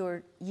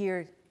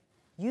 15-year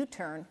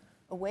U-turn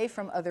away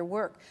from other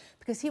work,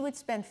 because he would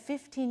spend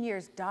 15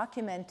 years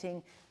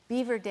documenting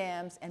beaver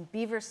dams and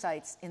beaver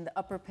sites in the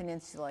Upper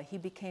Peninsula. He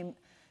became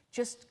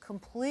just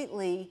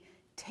completely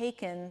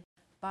taken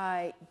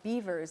by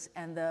beavers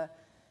and the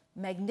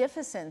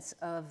magnificence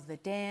of the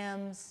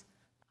dams,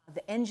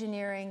 the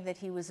engineering that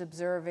he was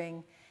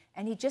observing,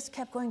 and he just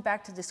kept going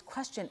back to this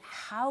question,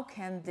 how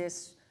can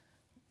this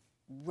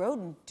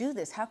rodent do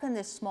this? How can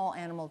this small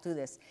animal do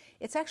this?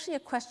 It's actually a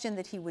question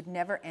that he would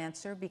never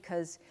answer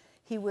because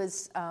he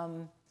was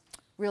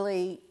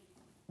really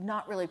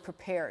not really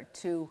prepared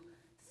to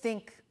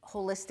think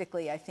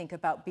holistically, I think,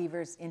 about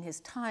beavers in his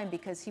time,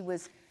 because he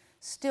was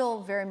still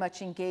very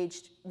much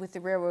engaged with the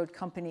railroad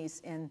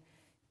companies in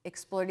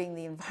exploiting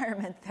the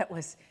environment that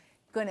was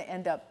going to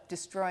end up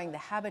destroying the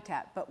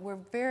habitat. But we're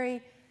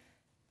very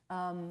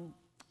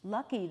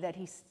lucky that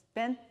he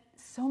spent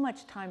so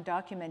much time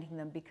documenting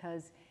them,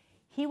 because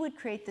he would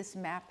create this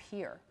map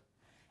here.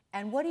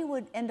 And what he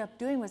would end up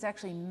doing was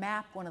actually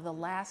map one of the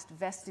last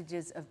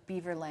vestiges of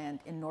beaver land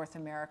in North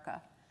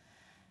America.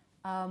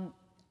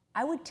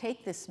 I would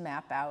take this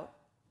map out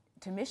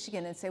to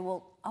Michigan and say,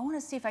 well, I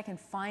want to see if I can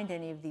find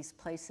any of these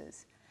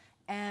places.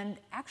 And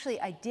actually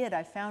I did.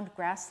 I found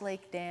Grass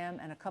Lake Dam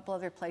and a couple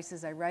other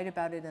places. I write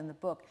about it in the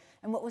book.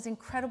 And what was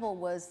incredible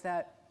was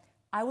that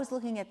I was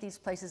looking at these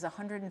places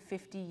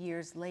 150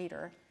 years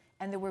later,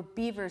 and there were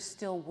beavers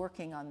still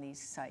working on these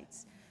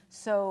sites.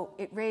 So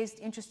it raised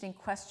interesting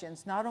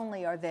questions. Not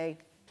only are they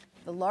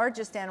the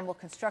largest animal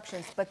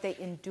constructions, but they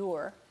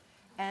endure,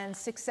 and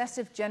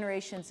successive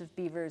generations of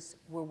beavers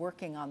were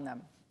working on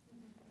them.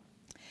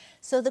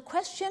 So the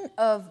question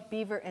of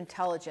beaver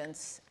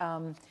intelligence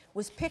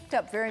was picked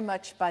up very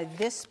much by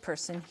this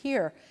person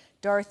here,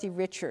 Dorothy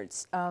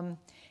Richards. And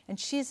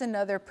she's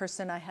another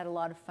person I had a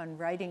lot of fun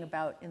writing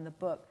about in the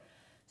book.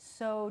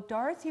 So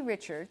Dorothy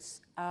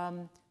Richards,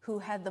 who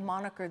had the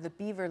moniker the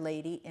Beaver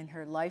Lady in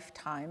her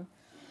lifetime,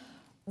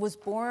 was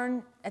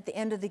born at the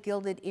end of the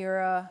Gilded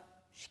Era.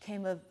 She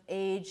came of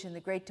age in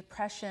the Great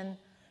Depression.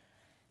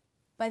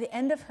 By the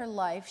end of her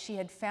life, she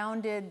had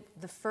founded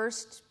the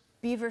first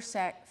beaver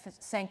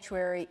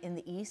sanctuary in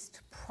the East,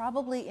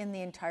 probably in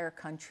the entire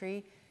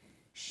country.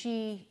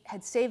 She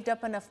had saved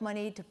up enough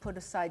money to put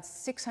aside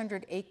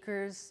 600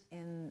 acres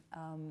in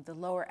the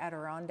lower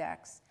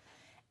Adirondacks.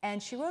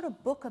 And she wrote a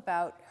book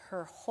about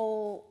her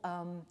whole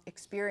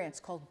experience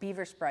called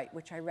Beaver Sprite,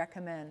 which I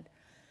recommend.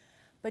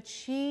 But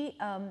she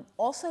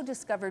also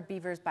discovered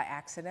beavers by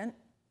accident.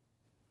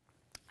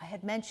 I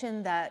had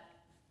mentioned that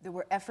there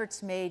were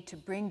efforts made to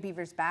bring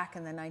beavers back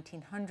in the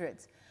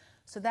 1900s.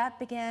 So that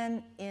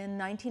began in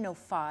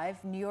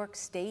 1905. New York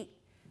State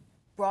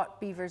brought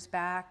beavers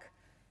back.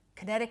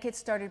 Connecticut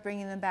started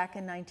bringing them back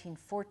in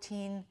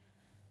 1914.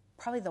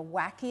 Probably the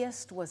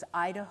wackiest was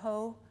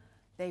Idaho.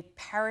 They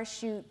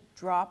parachute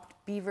dropped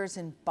beavers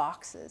in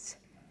boxes,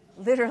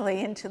 literally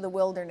into the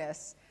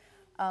wilderness.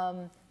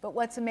 But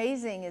what's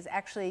amazing is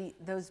actually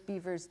those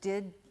beavers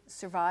did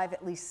survive,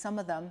 at least some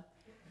of them.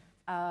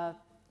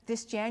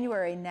 This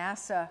January,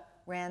 NASA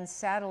ran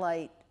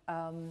satellite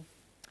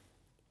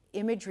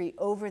imagery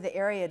over the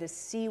area to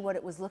see what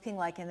it was looking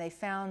like, and they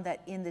found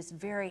that in this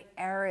very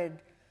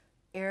arid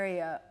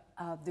area,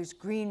 there's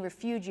green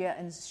refugia,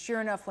 and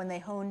sure enough, when they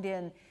honed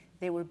in,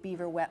 they were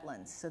beaver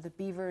wetlands. So the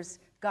beavers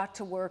got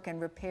to work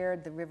and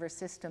repaired the river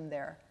system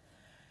there.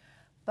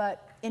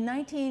 But in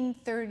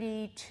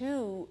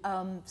 1932,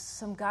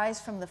 some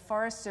guys from the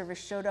Forest Service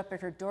showed up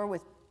at her door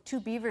with 2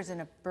 beavers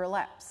in a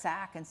burlap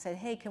sack and said,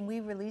 hey, can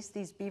we release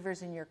these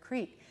beavers in your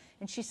creek?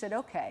 And she said,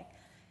 okay.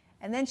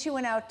 And then she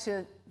went out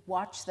to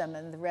watch them,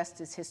 and the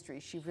rest is history.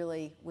 She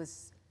really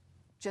was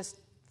just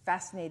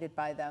fascinated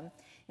by them.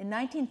 In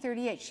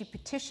 1938, she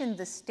petitioned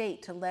the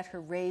state to let her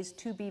raise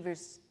 2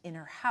 beavers in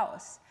her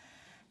house.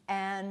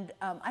 And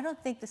I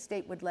don't think the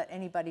state would let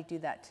anybody do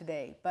that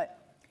today.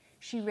 But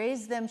She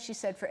raised them, she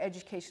said, for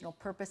educational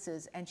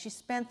purposes, and she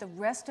spent the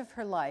rest of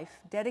her life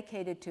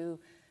dedicated to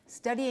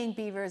studying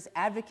beavers,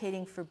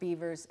 advocating for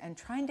beavers, and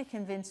trying to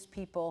convince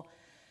people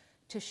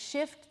to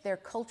shift their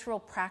cultural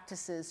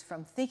practices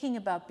from thinking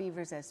about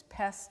beavers as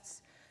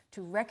pests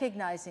to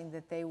recognizing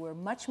that they were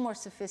much more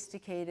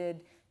sophisticated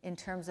in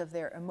terms of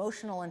their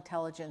emotional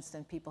intelligence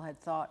than people had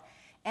thought,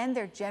 and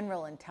their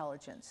general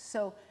intelligence.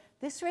 So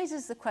this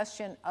raises the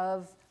question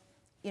of,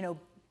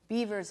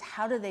 beavers,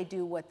 how do they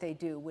do what they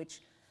do,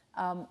 which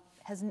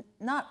has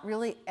not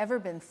really ever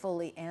been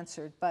fully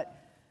answered, but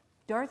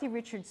Dorothy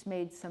Richards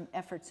made some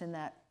efforts in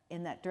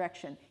that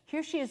direction.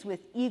 Here she is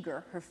with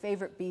Eager, her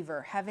favorite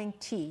beaver, having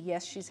tea.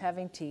 Yes, she's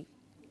having tea.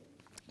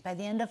 By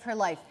the end of her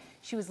life,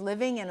 she was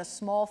living in a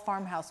small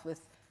farmhouse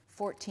with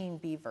 14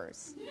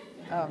 beavers.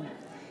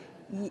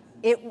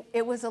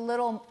 It was a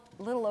little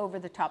over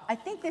the top. I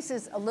think this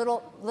is a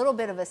little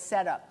bit of a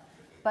setup,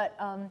 but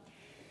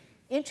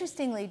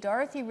interestingly,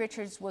 Dorothy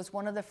Richards was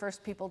one of the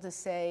first people to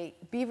say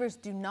beavers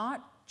do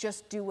not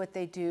just do what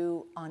they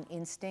do on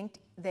instinct.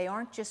 They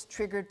aren't just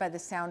triggered by the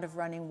sound of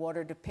running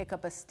water to pick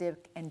up a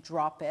stick and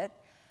drop it.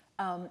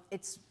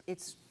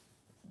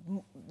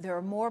 There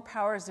are more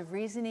powers of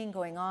reasoning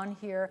going on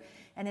here,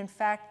 and in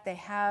fact, they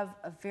have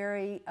a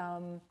very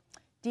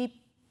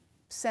deep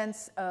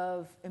sense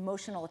of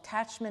emotional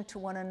attachment to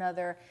one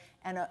another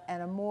and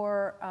a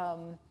more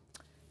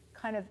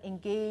kind of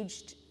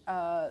engaged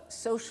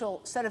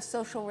set of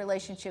social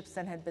relationships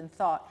than had been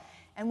thought.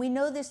 And we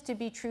know this to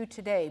be true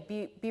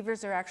today.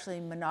 Beavers are actually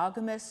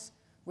monogamous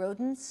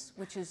rodents,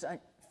 which is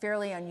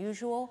fairly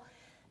unusual.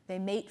 They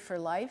mate for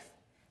life.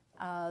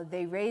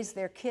 They raise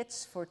their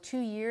kits for 2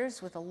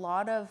 years with a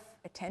lot of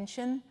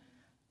attention.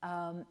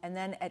 And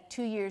then at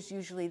 2 years,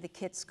 usually the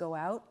kits go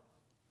out.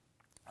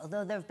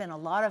 Although there have been a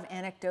lot of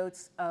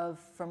anecdotes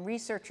from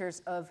researchers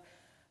of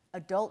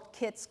adult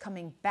kits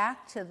coming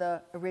back to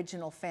the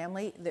original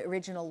family, the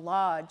original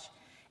lodge,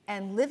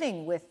 and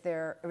living with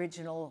their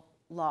original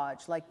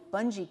lodge, like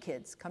bungee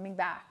kids coming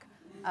back,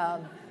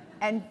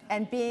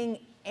 and being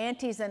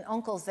aunties and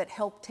uncles that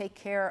help take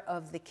care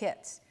of the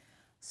kits.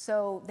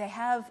 So they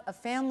have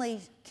a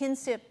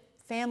kinship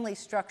family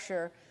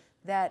structure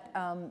that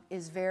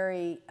is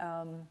very,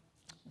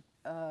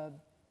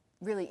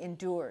 really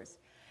endures.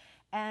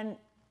 And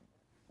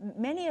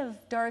many of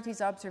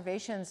Dorothy's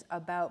observations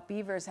about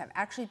beavers have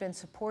actually been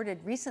supported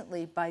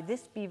recently by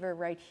this beaver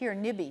right here,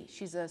 Nibby.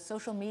 She's a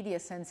social media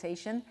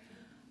sensation.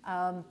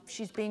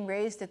 She's being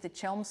raised at the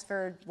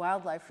Chelmsford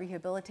Wildlife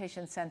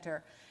Rehabilitation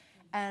Center.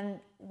 And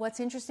what's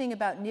interesting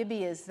about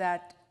Nibby is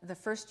that the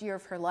first year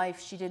of her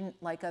life, she didn't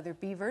like other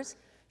beavers.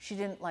 She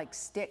didn't like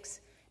sticks.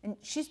 And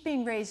she's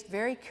being raised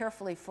very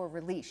carefully for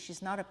release.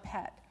 She's not a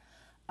pet.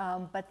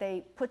 But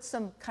they put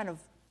some kind of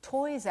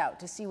toys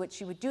out to see what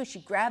she would do. She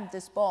grabbed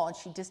this ball and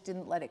she just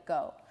didn't let it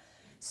go.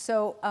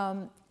 So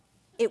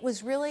it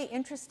was really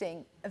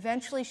interesting.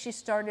 Eventually she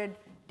started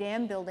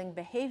dam building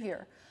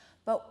behavior.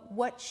 But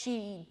what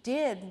she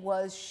did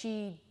was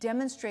she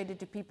demonstrated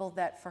to people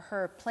that for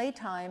her,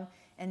 playtime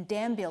and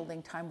dam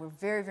building time were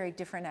very, very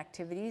different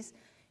activities.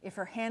 If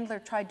her handler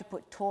tried to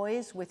put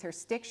toys with her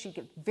stick, she'd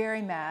get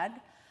very mad.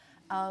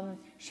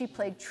 She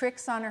played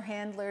tricks on her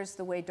handlers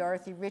the way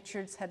Dorothy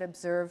Richards had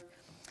observed.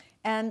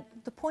 And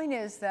the point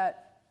is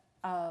that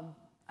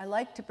I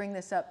like to bring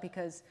this up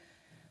because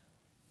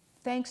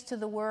thanks to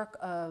the work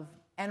of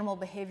animal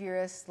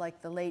behaviorists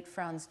like the late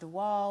Franz de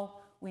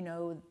Waal, we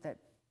know that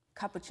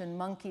capuchin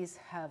monkeys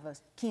have a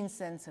keen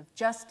sense of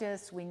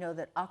justice. We know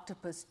that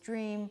octopus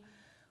dream.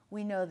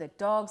 We know that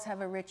dogs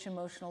have a rich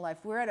emotional life.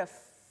 We're at a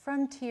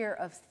frontier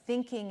of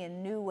thinking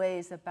in new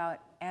ways about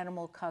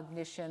animal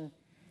cognition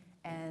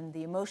and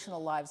the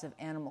emotional lives of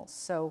animals.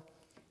 So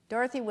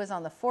Dorothy was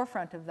on the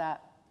forefront of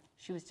that.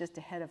 She was just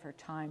ahead of her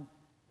time.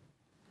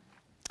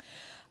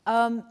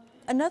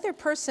 Another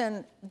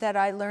person that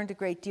I learned a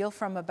great deal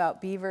from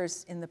about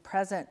beavers in the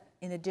present,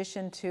 in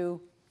addition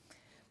to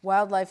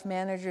wildlife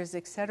managers,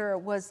 et cetera,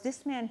 was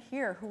this man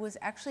here who was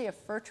actually a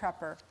fur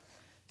trapper.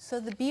 So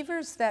the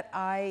beavers that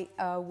I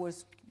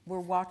were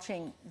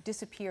watching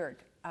disappeared,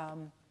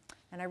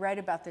 and I write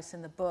about this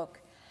in the book.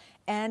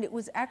 And it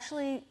was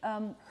actually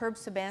Herb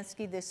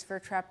Sabansky, this fur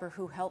trapper,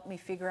 who helped me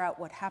figure out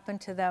what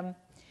happened to them,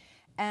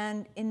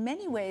 and in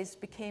many ways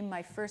became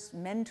my first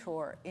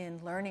mentor in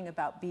learning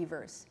about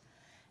beavers.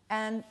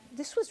 And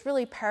this was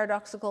really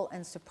paradoxical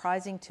and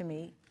surprising to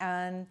me.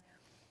 And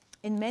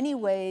in many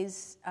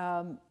ways,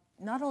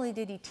 not only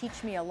did he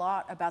teach me a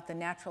lot about the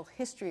natural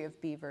history of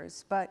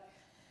beavers, but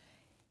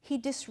he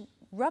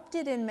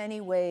disrupted in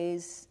many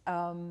ways,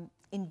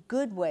 in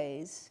good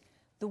ways,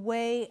 the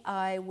way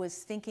I was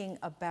thinking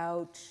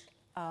about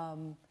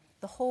my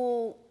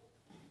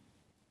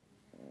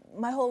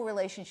whole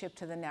relationship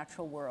to the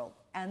natural world.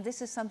 And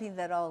this is something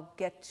that I'll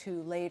get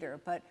to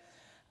later. But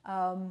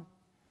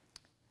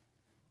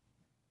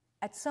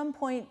at some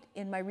point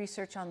in my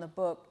research on the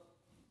book,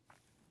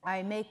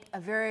 I make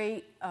a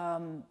very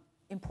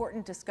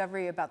important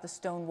discovery about the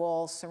stone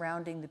walls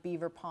surrounding the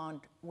beaver pond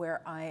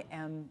where I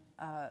am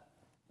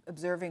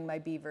observing my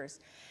beavers.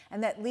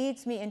 And that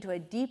leads me into a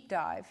deep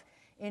dive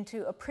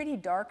into a pretty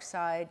dark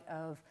side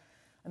of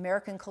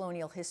American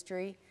colonial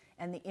history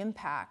and the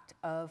impact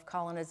of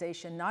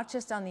colonization, not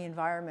just on the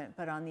environment,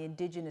 but on the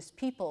indigenous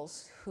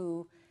peoples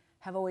who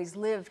have always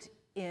lived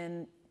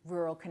in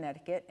rural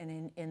Connecticut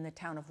and in the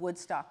town of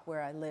Woodstock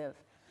where I live.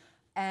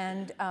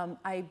 And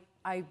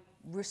I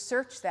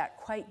researched that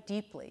quite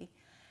deeply.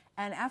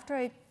 And after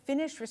I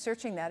finished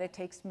researching that, it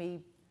takes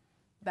me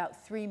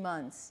about 3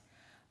 months,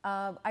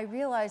 I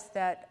realized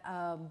that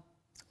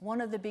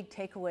one of the big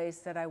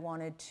takeaways that I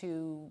wanted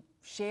to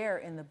share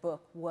in the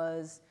book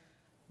was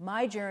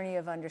my journey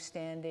of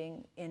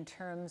understanding in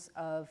terms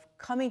of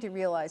coming to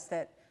realize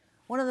that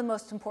one of the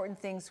most important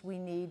things we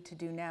need to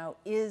do now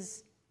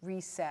is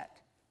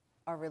reset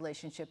our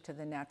relationship to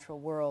the natural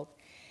world.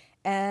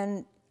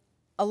 And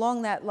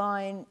along that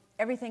line,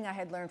 everything I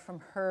had learned from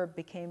Herb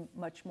became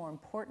much more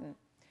important.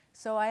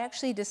 So I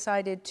actually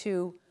decided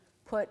to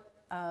put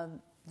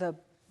the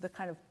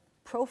kind of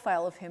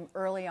profile of him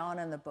early on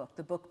in the book.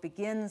 The book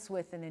begins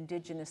with an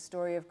indigenous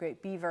story of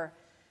Great Beaver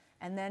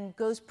and then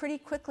goes pretty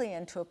quickly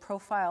into a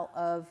profile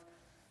of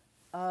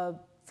a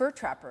fur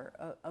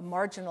trapper, a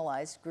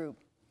marginalized group.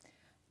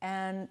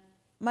 And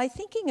my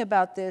thinking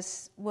about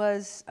this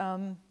was,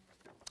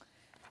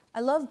 I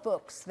love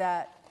books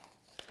that,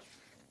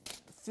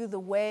 through the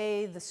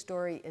way the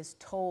story is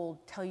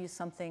told, tell you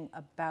something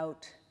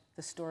about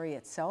the story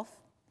itself.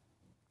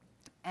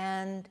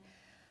 And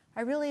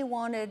I really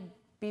wanted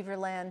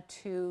Beaverland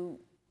to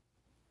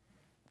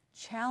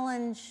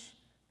challenge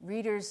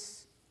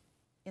readers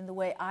in the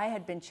way I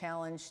had been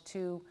challenged,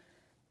 to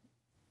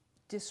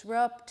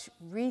disrupt,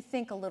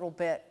 rethink a little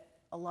bit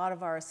a lot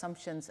of our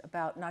assumptions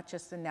about not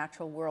just the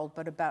natural world,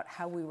 but about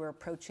how we were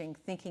approaching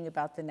thinking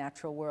about the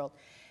natural world.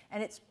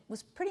 And it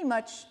was pretty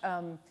much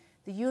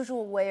the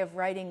usual way of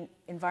writing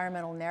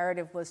environmental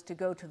narrative was to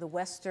go to the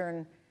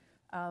Western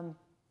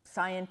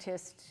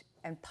scientist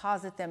and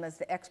posit them as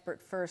the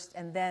expert first,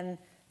 and then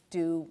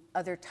do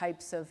other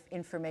types of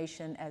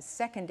information as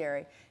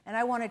secondary. And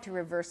I wanted to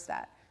reverse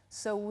that.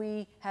 So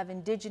we have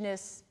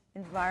indigenous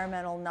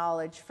environmental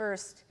knowledge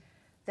first,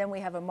 then we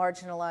have a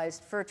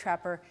marginalized fur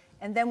trapper,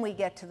 and then we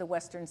get to the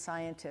Western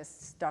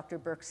scientists, Dr.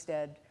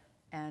 Berkstead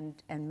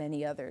and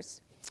many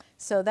others.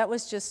 So that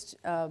was just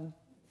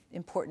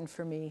important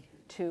for me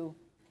too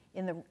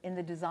in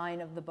the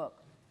design of the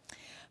book.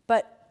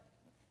 But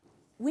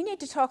we need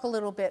to talk a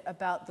little bit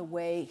about the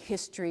way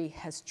history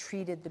has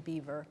treated the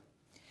beaver.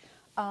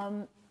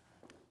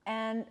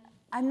 And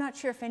I'm not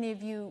sure if any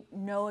of you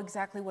know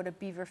exactly what a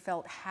beaver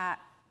felt hat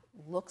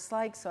looks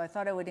like, so I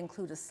thought I would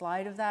include a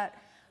slide of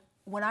that.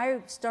 When I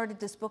started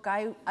this book,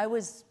 I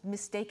was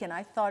mistaken.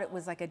 I thought it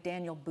was like a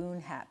Daniel Boone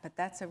hat, but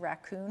that's a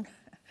raccoon.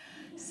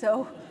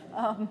 So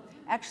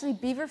actually,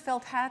 beaver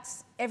felt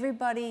hats,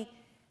 everybody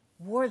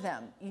wore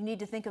them. You need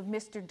to think of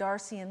Mr.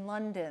 Darcy in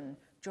London,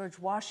 George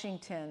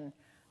Washington.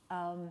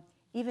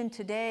 Even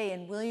today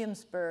in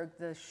Williamsburg,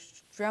 the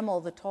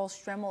stremmel, the tall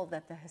stremmel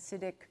that the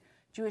Hasidic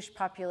Jewish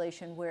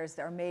population wears,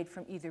 that are made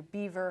from either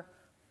beaver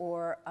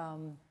or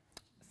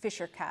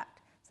fisher cat.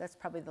 So that's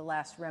probably the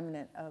last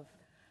remnant of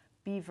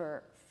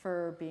beaver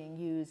fur being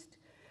used.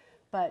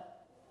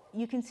 But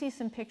you can see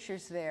some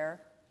pictures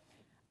there.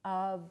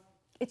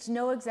 It's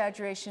no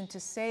exaggeration to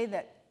say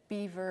that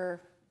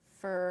beaver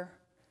fur,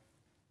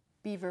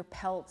 beaver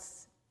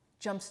pelts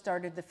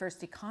jump-started the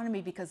first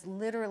economy, because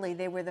literally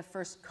they were the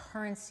first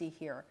currency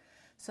here.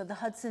 So the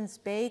Hudson's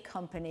Bay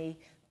Company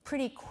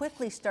pretty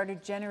quickly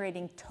started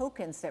generating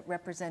tokens that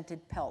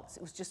represented pelts.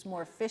 It was just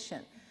more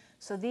efficient.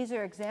 So these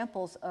are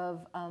examples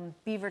of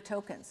beaver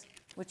tokens,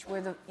 which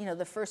were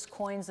the first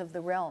coins of the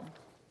realm.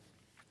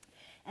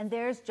 And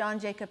there's John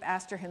Jacob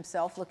Astor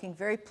himself, looking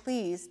very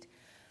pleased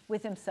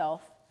with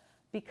himself,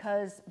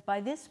 because by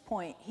this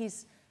point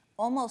he's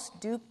almost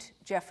duped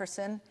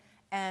Jefferson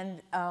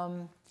and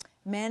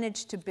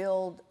managed to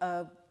build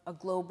a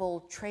global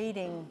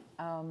trading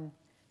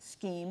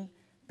scheme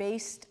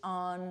based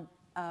on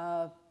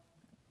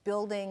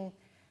building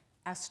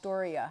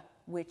Astoria,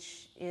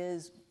 which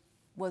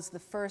was the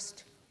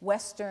first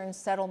Western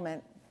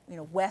settlement,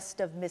 west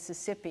of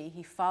Mississippi.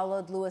 He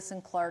followed Lewis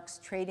and Clark's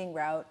trading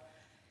route,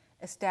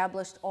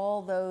 established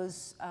all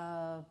those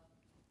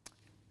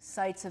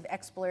sites of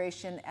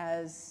exploration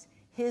as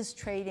his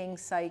trading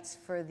sites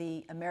for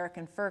the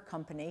American Fur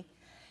Company,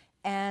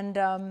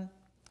 and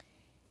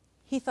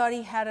he thought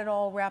he had it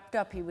all wrapped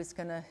up. He was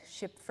going to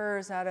ship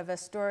furs out of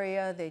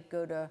Astoria. They'd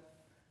go to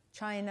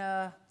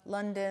China,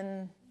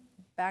 London,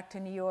 back to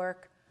New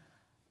York.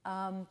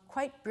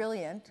 Quite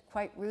brilliant,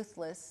 quite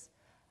ruthless.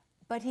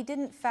 But he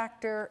didn't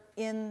factor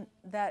in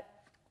that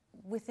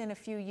within a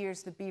few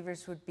years the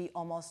beavers would be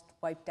almost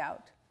wiped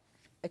out,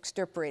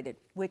 extirpated,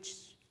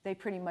 which they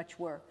pretty much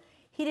were.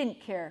 He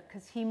didn't care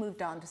because he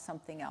moved on to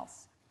something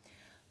else.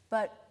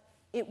 But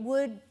it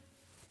would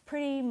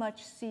pretty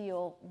much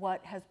seal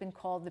what has been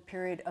called the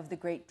period of the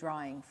Great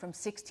Drying, from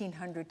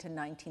 1600 to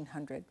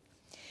 1900.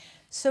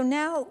 So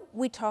now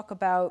we talk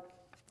about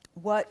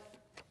what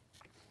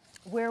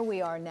where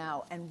we are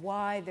now and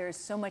why there's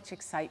so much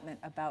excitement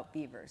about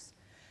beavers.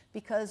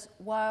 Because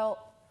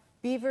while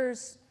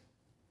beavers,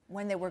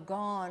 when they were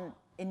gone,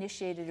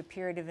 initiated a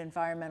period of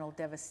environmental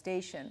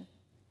devastation,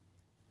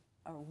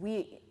 or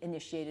we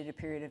initiated a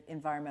period of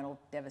environmental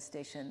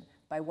devastation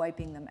by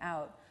wiping them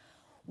out,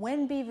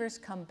 when beavers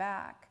come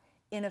back,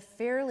 in a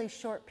fairly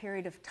short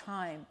period of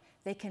time,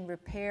 they can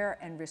repair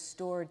and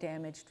restore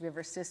damaged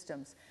river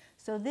systems.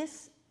 So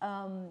this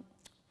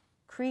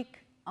creek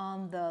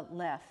on the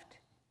left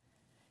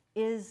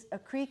is a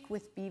creek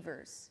with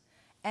beavers.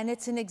 And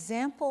it's an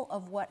example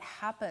of what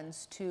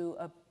happens to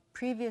a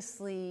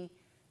previously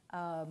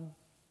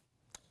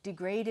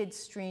degraded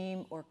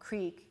stream or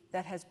creek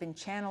that has been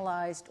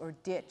channelized or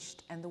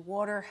ditched, and the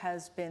water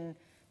has been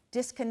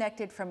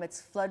disconnected from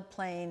its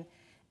floodplain.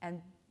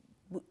 And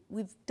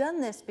we've done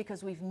this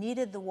because we've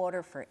needed the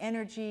water for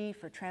energy,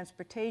 for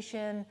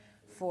transportation,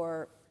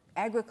 for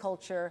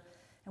agriculture.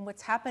 And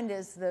what's happened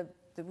is the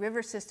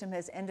river system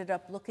has ended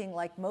up looking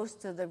like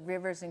most of the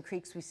rivers and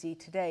creeks we see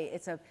today.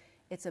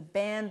 It's a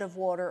band of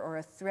water or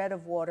a thread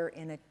of water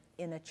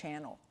in a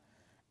channel.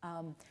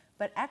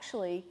 But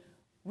actually,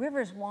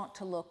 rivers want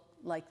to look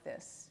like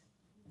this.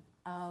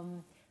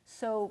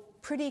 So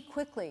pretty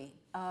quickly,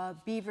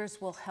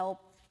 beavers will help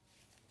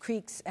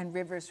creeks and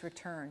rivers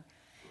return.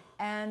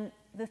 And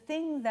the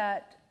thing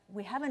that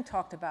we haven't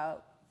talked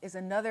about is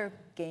another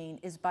gain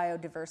is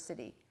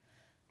biodiversity.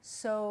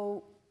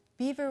 So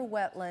beaver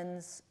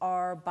wetlands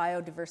are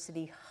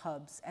biodiversity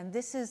hubs. And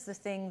this is the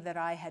thing that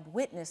I had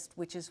witnessed,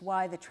 which is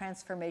why the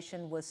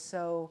transformation was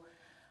so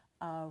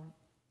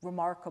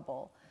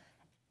remarkable.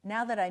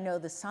 Now that I know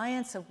the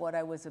science of what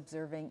I was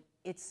observing,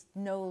 it's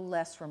no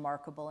less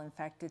remarkable. In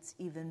fact, it's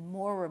even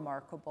more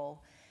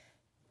remarkable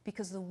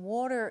because the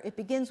water, it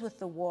begins with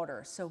the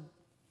water. So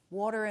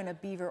water in a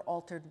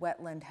beaver-altered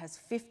wetland has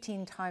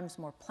 15 times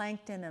more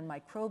plankton and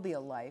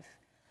microbial life.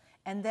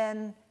 And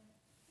then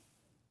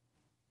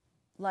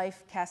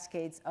life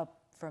cascades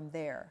up from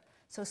there.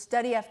 So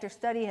study after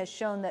study has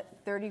shown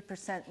that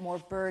 30% more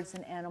birds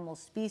and animal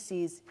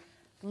species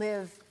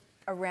live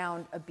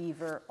around a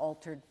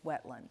beaver-altered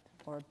wetland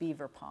or a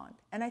beaver pond.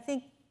 And I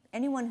think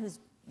anyone who's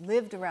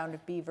lived around a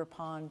beaver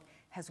pond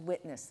has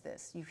witnessed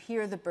this. You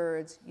hear the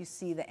birds, you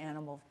see the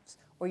animals,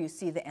 or you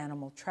see the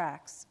animal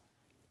tracks.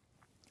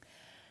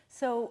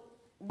 So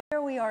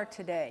where we are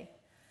today,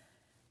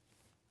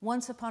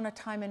 once upon a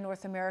time in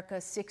North America,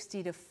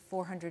 60 to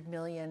 400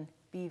 million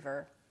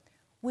beaver.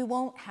 We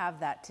won't have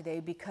that today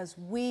because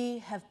we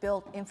have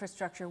built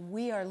infrastructure.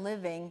 We are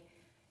living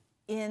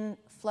in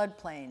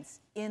floodplains,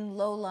 in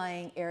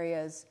low-lying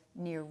areas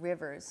near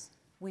rivers.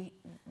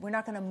 We're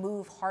not going to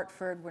move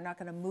Hartford. We're not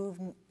going to move,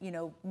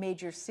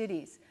 major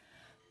cities.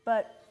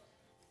 But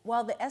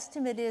while the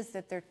estimate is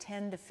that there are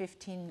 10 to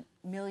 15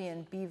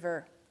 million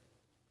beaver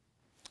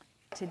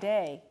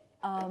today,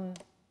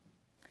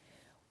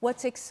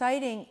 what's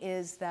exciting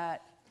is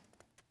that,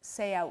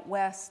 say, out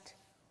west,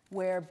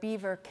 where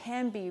beaver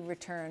can be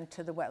returned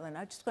to the wetland.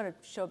 I'm just going to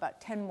show about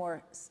 10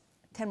 more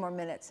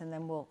minutes, and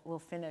then we'll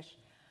finish.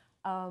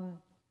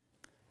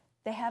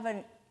 They have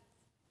a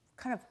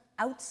kind of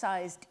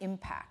outsized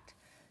impact.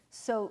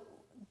 So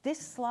this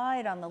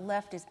slide on the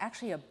left is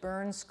actually a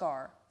burn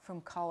scar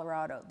from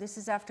Colorado. This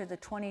is after the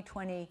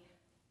 2020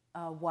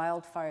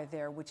 wildfire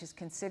there, which is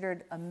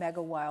considered a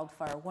mega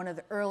wildfire, one of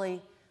the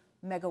early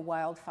mega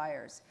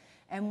wildfires.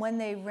 And when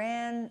they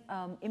ran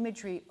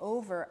imagery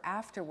over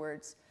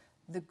afterwards,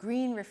 the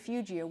green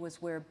refugia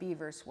was where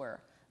beavers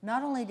were.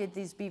 Not only did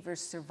these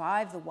beavers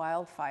survive the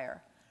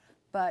wildfire,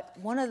 but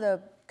one of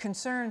the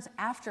concerns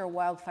after a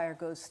wildfire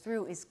goes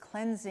through is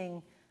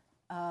cleansing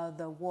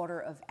the water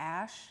of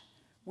ash,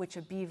 which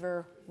a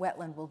beaver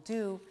wetland will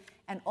do,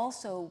 and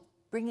also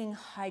bringing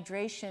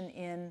hydration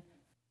in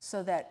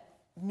so that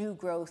new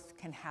growth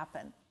can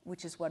happen,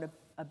 which is what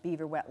a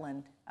beaver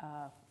wetland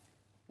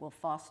will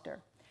foster.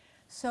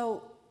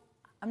 So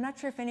I'm not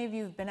sure if any of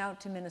you have been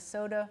out to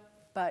Minnesota,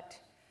 but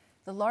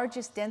the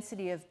largest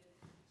density of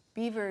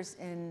beavers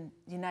in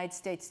the United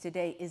States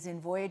today is in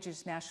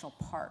Voyageurs National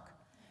Park.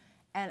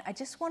 And I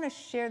just want to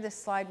share this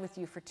slide with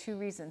you for two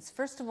reasons.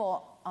 First of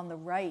all, on the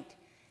right,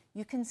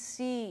 you can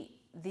see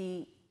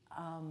the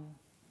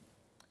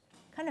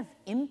kind of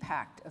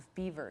impact of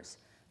beavers.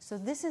 So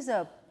this is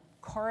a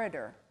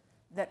corridor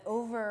that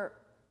over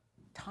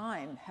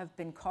time have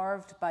been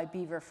carved by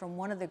beaver from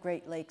one of the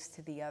Great Lakes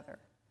to the other.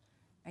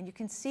 And you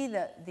can see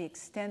the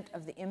extent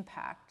of the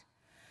impact.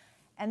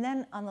 And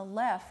then on the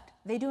left,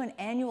 they do an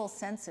annual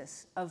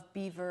census of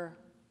beaver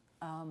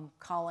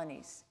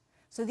colonies.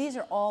 So these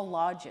are all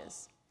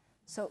lodges.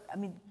 So, I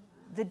mean,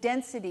 the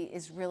density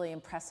is really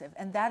impressive.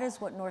 And that is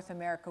what North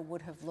America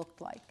would have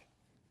looked like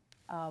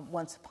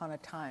once upon a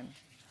time.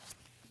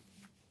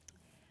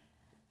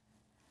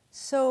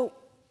 So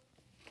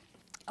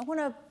I want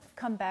to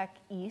come back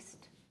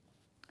east.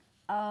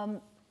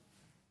 Beaverland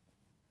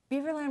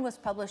was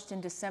published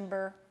in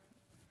December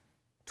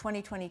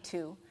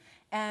 2022.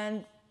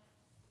 And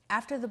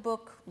after the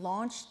book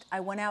launched,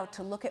 I went out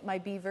to look at my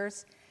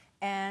beavers.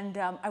 And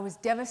I was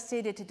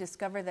devastated to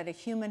discover that a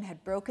human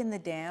had broken the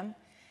dam,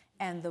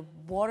 and the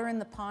water in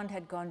the pond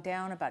had gone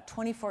down about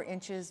 24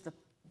 inches.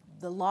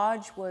 The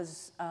lodge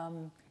was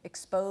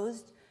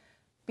exposed.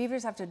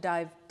 Beavers have to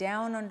dive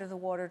down under the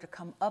water to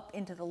come up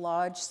into the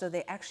lodge, so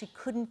they actually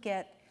couldn't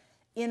get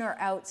in or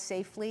out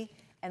safely,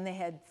 and they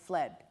had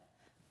fled.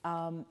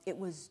 It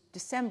was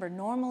December.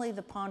 Normally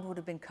the pond would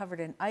have been covered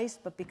in ice,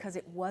 but because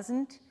it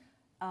wasn't,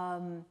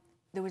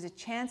 there was a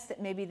chance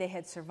that maybe they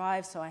had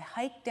survived. So I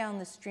hiked down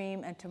the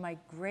stream, and to my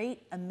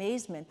great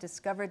amazement,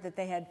 discovered that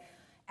they had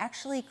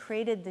actually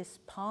created this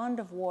pond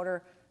of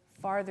water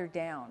farther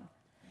down.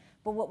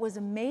 But what was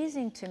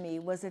amazing to me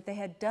was that they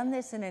had done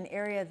this in an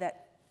area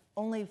that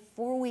only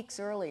 4 weeks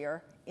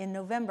earlier, in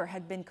November,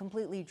 had been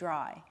completely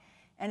dry.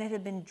 And it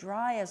had been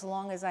dry as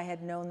long as I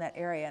had known that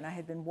area, and I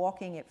had been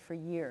walking it for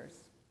years.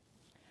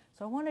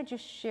 So I want to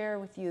just share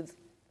with you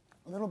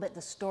a little bit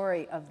the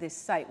story of this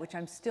site, which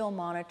I'm still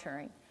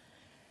monitoring.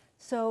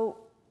 So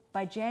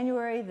by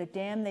January, the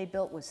dam they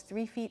built was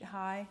 3 feet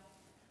high.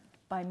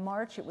 By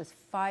March, it was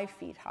 5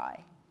 feet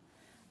high.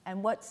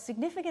 And what's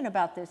significant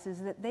about this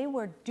is that they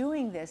were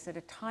doing this at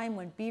a time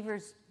when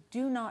beavers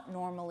do not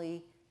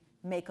normally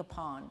make a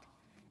pond.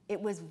 It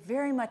was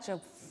very much a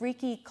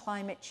freaky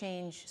climate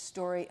change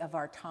story of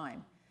our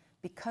time.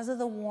 Because of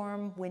the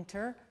warm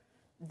winter,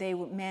 they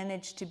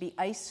managed to be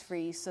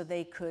ice-free so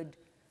they could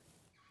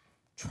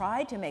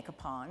try to make a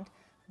pond,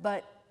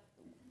 but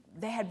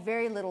they had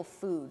very little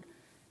food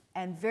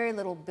and very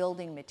little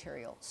building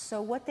material.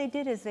 So what they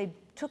did is they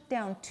took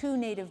down 2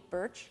 native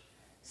birch.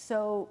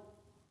 So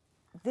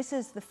this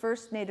is the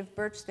first native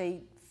birch.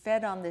 They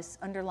fed on this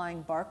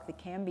underlying bark, the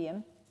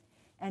cambium.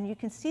 And you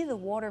can see the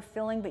water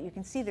filling, but you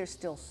can see there's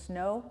still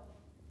snow.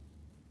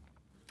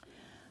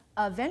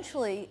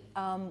 Eventually,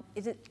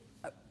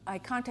 I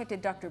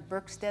contacted Dr.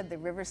 Berkstead, the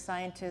river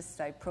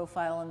scientist I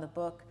profile in the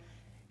book.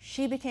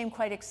 She became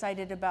quite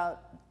excited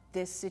about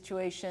this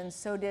situation.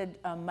 So did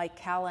Mike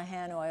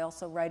Callahan, who I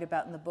also write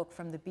about in the book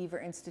from the Beaver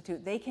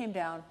Institute. They came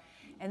down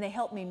and they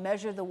helped me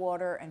measure the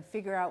water and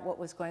figure out what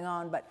was going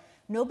on. But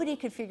nobody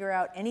could figure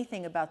out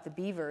anything about the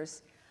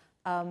beavers.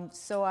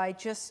 So I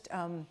just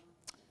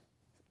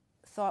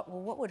thought,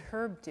 well, what would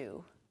Herb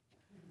do?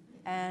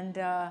 And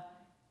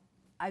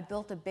I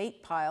built a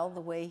bait pile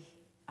the way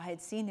I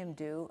had seen him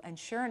do, and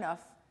sure enough,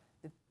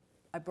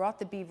 I brought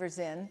the beavers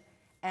in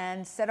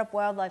and set up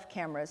wildlife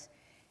cameras,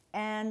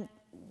 and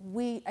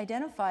we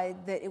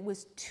identified that it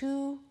was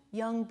 2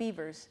 young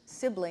beavers,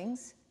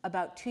 siblings,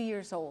 about 2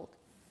 years old,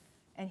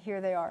 and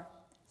here they are.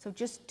 So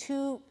just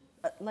 2,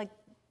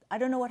 I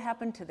don't know what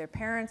happened to their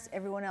parents,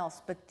 everyone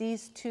else, but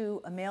these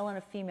 2, a male and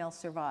a female,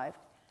 survived.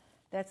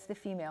 That's the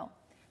female.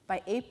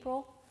 By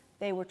April,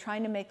 they were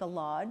trying to make a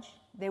lodge.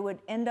 They would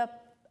end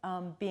up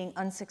being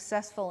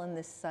unsuccessful in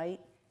this site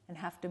and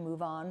have to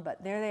move on,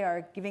 but there they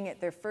are giving it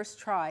their first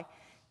try.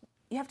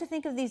 You have to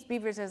think of these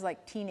beavers as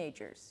like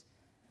teenagers.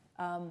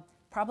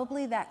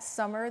 Probably that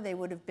summer they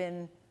would have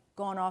been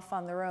gone off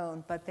on their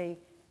own, but they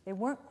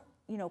weren't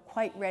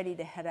quite ready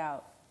to head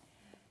out.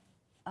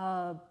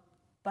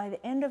 By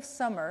the end of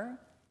summer,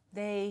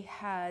 they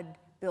had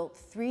built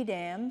 3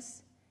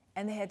 dams,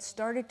 and they had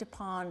started to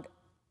pond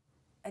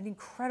an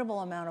incredible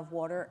amount of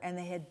water, and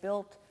they had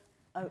built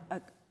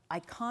an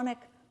iconic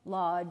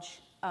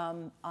lodge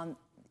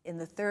in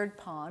the 3rd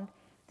pond.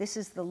 This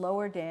is the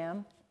lower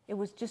dam. It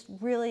was just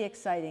really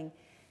exciting.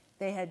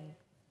 They had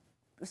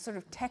a sort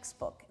of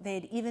textbook. They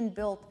had even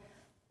built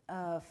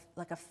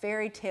like a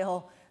fairy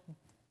tale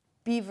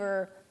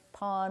beaver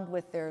pond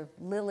with their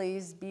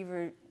lilies.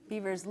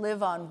 Beavers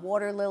live on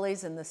water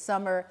lilies in the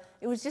summer.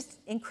 It was just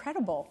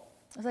incredible.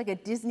 It was like a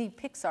Disney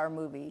Pixar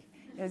movie.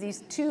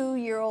 These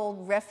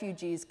 2-year-old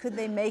refugees, could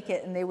they make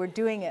it? And they were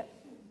doing it.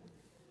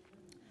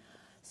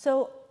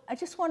 So I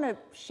just want to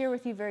share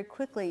with you very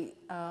quickly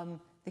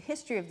the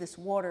history of this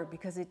water,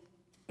 because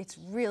it's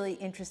really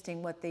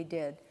interesting what they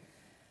did.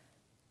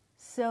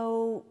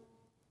 So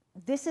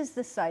this is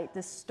the site.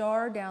 The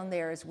star down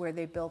there is where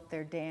they built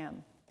their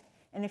dam.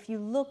 And if you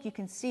look, you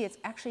can see it's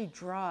actually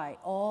dry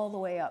all the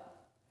way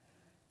up.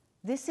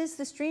 This is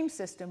the stream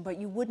system, but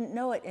you wouldn't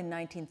know it in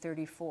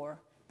 1934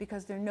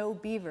 because there are no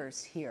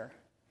beavers here.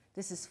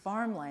 This is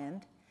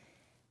farmland.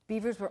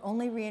 Beavers were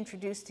only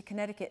reintroduced to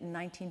Connecticut in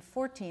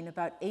 1914,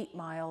 about 8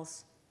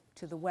 miles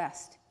to the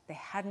west. They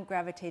hadn't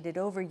gravitated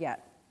over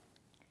yet.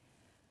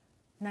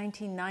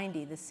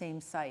 1990, the same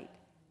site.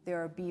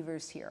 There are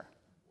beavers here.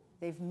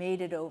 They've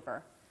made it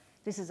over.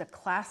 This is a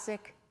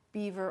classic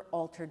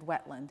beaver-altered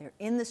wetland. They're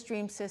in the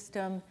stream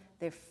system.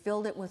 They've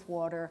filled it with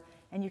water.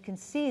 And you can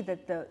see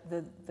that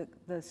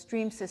the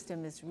stream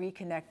system is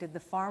reconnected. The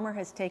farmer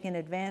has taken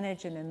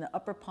advantage, and in the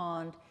upper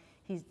pond,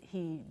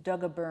 he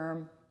dug a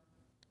berm.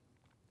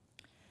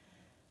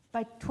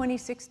 By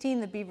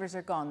 2016, the beavers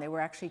are gone. They were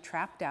actually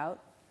trapped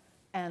out,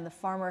 and the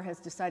farmer has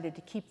decided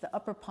to keep the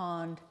upper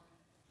pond,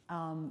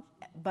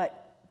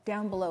 but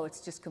down below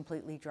it's just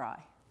completely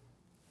dry.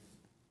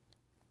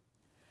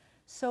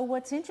 So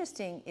what's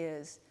interesting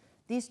is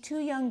these 2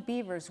 young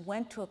beavers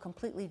went to a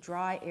completely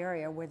dry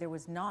area where there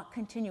was not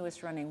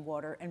continuous running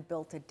water and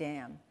built a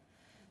dam.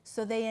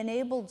 So they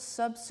enabled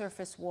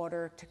subsurface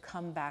water to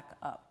come back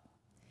up.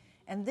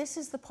 And this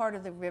is the part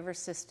of the river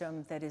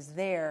system that is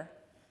there.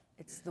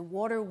 It's the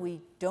water we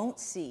don't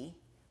see,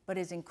 but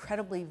is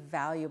incredibly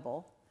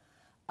valuable.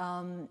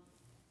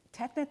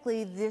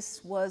 Technically,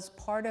 this was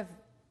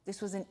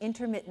an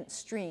intermittent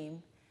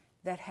stream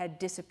that had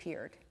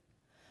disappeared.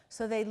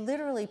 So they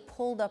literally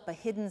pulled up a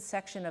hidden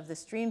section of the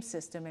stream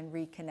system and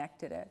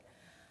reconnected it.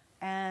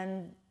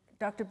 And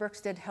Dr.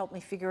 Berkstead helped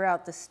me figure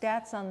out the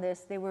stats on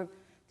this.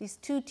 These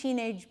 2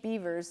 teenage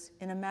beavers,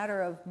 in a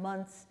matter of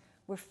months,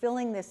 were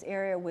filling this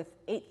area with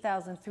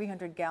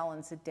 8,300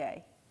 gallons a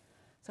day.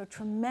 So a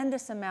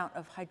tremendous amount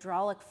of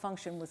hydraulic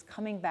function was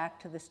coming back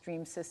to the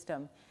stream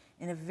system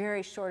in a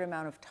very short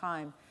amount of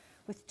time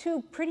with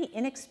 2 pretty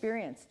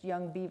inexperienced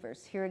young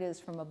beavers. Here it is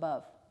from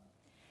above.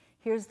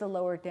 Here's the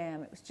lower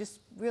dam. It was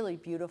just really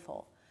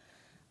beautiful.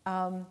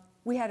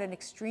 We had an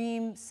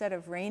extreme set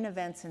of rain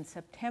events in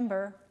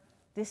September.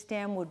 This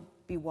dam would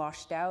be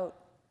washed out.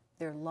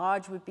 Their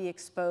lodge would be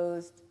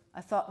exposed.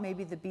 I thought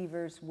maybe the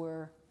beavers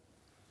were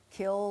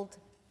killed.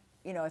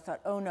 I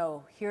thought, oh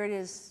no, here it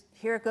is,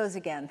 here it goes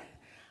again.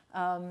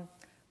 But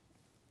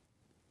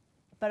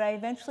I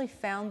eventually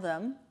found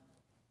them.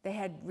 They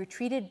had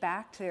retreated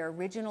back to their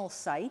original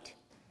site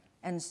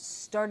and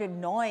started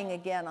gnawing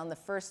again on the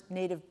first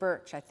native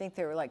birch. I think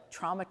they were like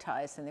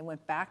traumatized, and they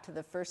went back to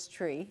the first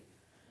tree.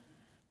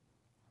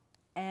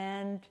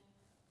 And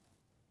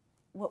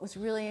what was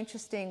really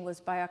interesting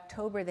was by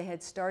October, they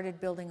had started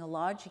building a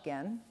lodge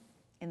again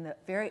in the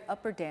very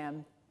upper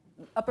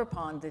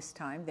pond this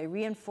time. They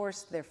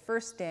reinforced their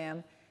first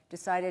dam,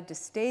 decided to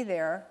stay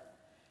there,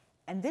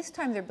 and this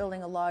time they're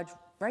building a lodge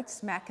right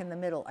smack in the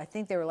middle. I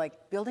think they were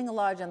like, building a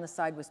lodge on the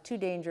side was too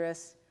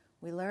dangerous.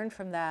 We learned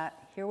from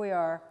that. Here we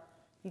are.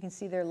 You can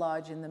see their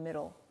lodge in the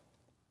middle.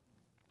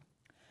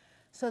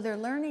 So they're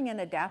learning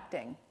and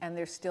adapting, and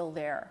they're still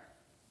there.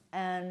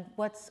 And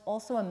what's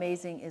also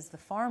amazing is the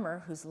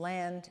farmer whose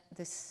land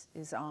this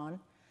is on,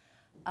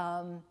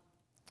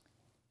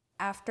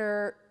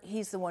 after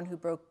he's the one who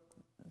broke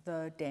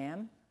the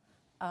dam,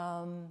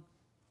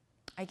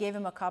 I gave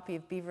him a copy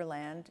of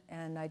Beaverland,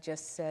 and I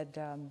just said,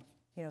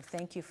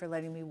 thank you for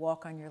letting me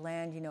walk on your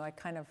land. I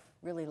kind of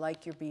really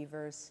like your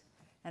beavers.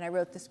 And I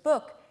wrote this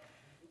book.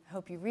 I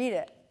hope you read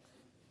it.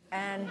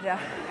 And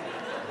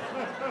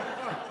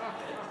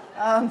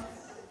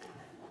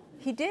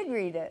he did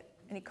read it,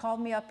 and he called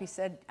me up. He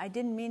said, I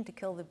didn't mean to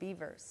kill the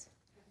beavers.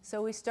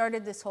 So we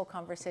started this whole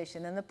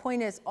conversation. And the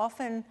point is,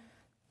 often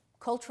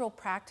cultural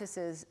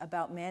practices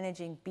about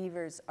managing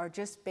beavers are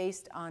just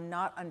based on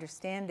not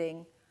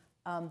understanding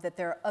that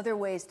there are other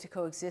ways to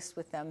coexist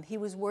with them. He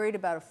was worried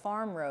about a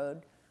farm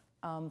road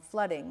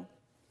flooding.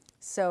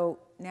 So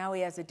now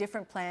he has a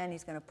different plan.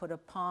 He's going to put a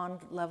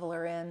pond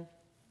leveler in,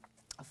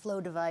 a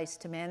flow device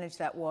to manage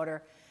that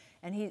water.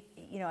 And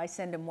I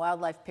send him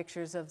wildlife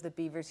pictures of the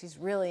beavers. He's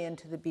really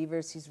into the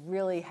beavers. He's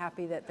really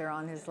happy that they're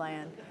on his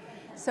land.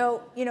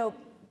 So,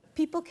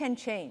 people can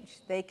change.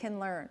 They can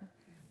learn.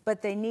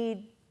 But they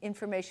need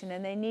information,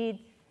 and they need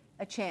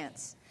a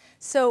chance.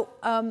 So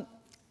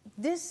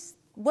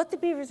what the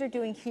beavers are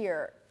doing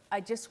here,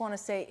 I just want to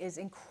say, is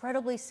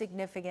incredibly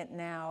significant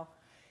now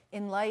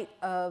in light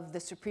of the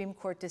Supreme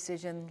Court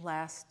decision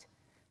last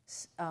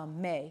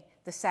May,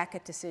 the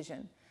Sackett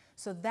decision.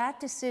 So that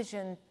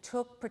decision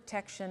took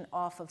protection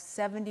off of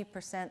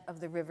 70% of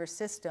the river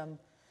system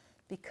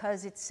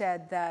because it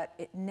said that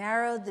it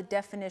narrowed the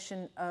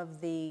definition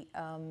of the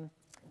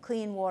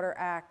Clean Water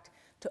Act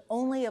to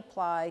only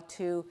apply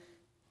to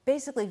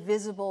basically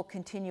visible,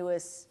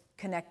 continuous,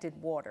 connected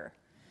water.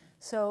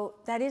 So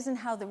that isn't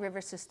how the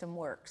river system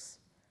works.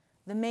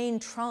 The main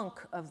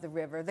trunk of the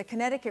river, the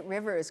Connecticut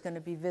River, is going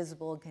to be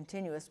visible and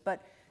continuous,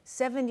 but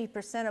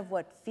 70% of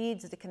what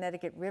feeds the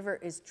Connecticut River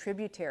is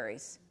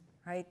tributaries,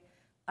 right?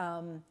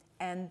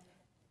 And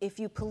if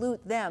you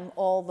pollute them,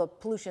 all the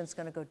pollution's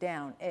going to go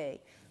down,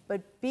 A.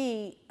 But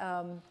B,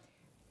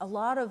 a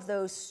lot of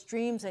those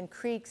streams and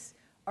creeks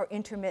are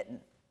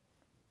intermittent,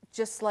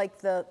 just like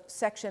the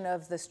section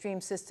of the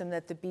stream system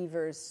that the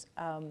beavers,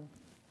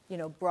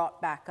 brought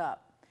back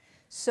up.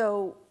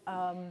 So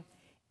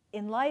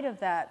in light of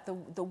that,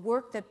 the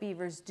work that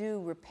beavers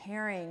do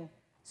repairing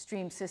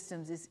stream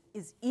systems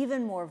is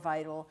even more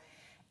vital,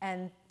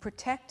 and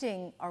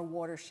protecting our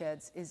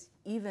watersheds is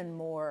even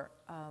more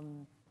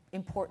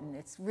important.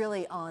 It's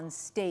really on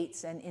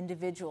states and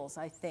individuals,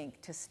 I think,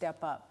 to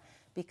step up,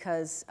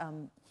 because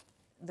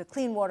the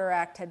Clean Water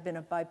Act had been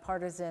a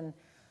bipartisan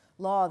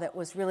law that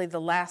was really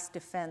the last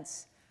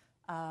defense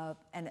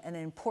and an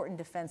important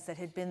defense that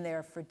had been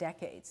there for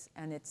decades,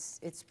 and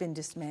it's been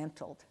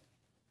dismantled.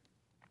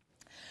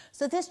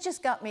 So this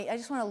just got me, I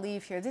just want to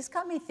leave here, this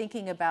got me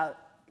thinking about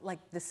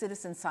the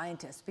citizen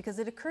scientist, because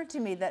it occurred to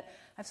me that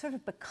I've sort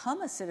of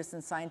become a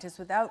citizen scientist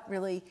without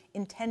really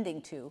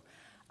intending to,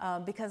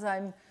 because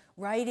I'm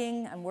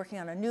working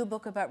on a new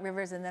book about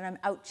rivers, and then I'm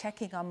out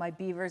checking on my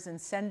beavers and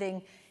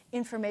sending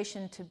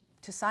information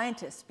to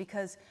scientists,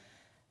 because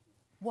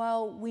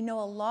while we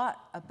know a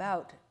lot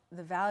about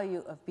the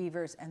value of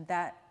beavers and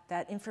that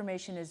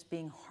information is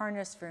being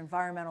harnessed for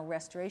environmental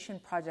restoration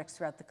projects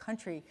throughout the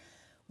country,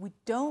 we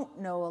don't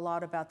know a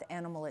lot about the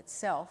animal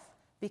itself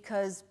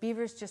because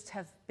beavers just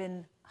have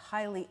been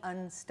highly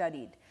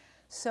unstudied.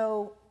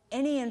 So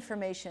any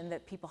information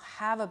that people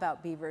have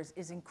about beavers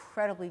is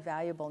incredibly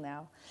valuable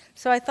now.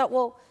 So I thought,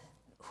 well,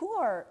 who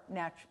are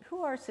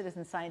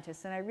citizen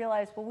scientists? And I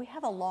realized, well, we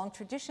have a long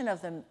tradition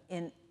of them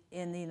in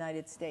the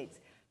United States,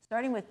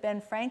 starting with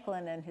Ben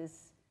Franklin and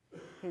his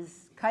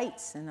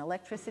kites and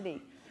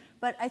electricity.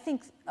 But I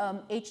think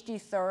H.G.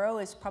 Thoreau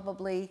is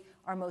probably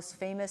our most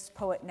famous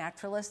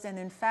poet-naturalist, and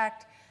in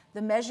fact,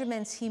 the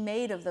measurements he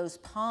made of those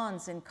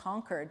ponds in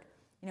Concord,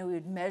 we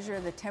would measure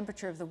the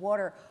temperature of the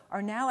water,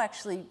 are now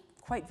actually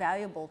quite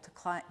valuable to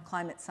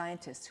climate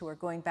scientists who are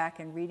going back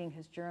and reading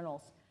his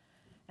journals.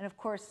 And of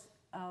course,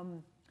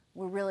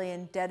 we're really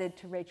indebted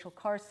to Rachel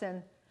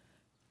Carson.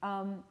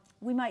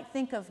 We might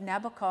think of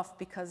Nabokov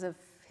because of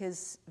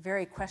his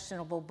very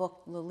questionable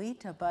book,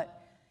 Lolita,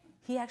 but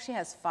he actually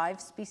has 5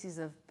 species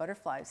of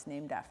butterflies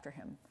named after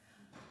him.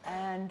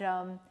 And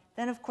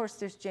then, of course,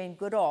 there's Jane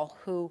Goodall,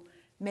 who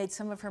made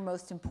some of her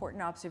most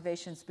important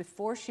observations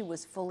before she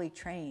was fully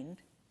trained.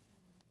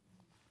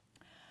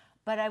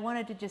 But I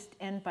wanted to just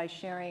end by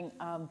sharing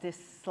this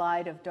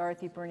slide of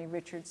Dorothy Burney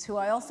Richards, who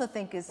I also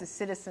think was a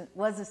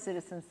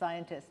citizen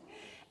scientist.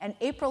 And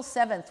April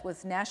 7th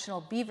was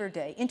International Beaver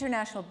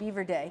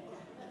Day.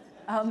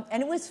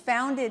 And it was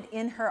founded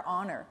in her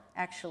honor,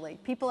 actually.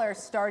 People are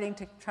starting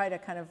to try to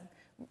kind of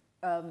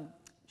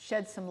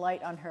shed some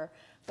light on her.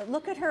 But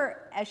look at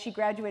her as she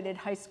graduated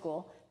high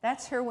school.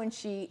 That's her when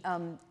she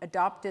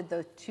adopted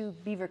the 2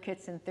 beaver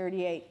kits in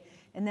 '38.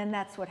 And then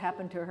that's what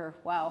happened to her.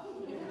 Wow.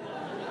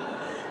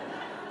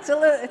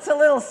 It's a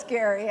little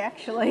scary,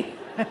 actually.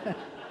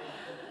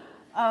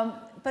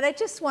 But I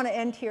just want to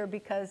end here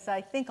because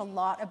I think a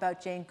lot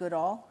about Jane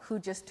Goodall, who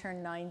just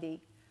turned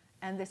 90,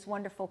 and this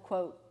wonderful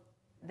quote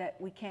that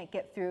we can't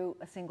get through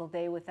a single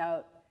day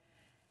without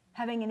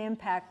having an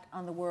impact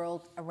on the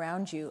world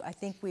around you. I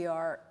think we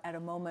are at a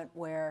moment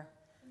where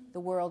the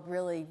world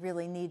really,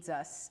 really needs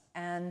us.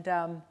 And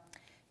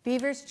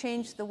beavers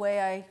changed the way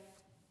I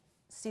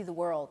see the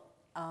world,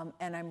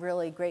 and I'm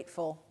really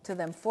grateful to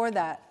them for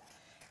that.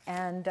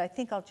 And I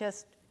think I'll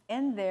just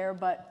end there,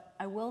 but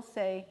I will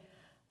say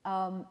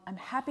I'm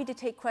happy to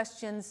take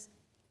questions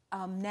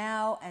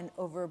now and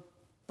over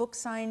book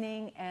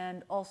signing,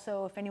 and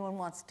also if anyone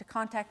wants to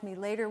contact me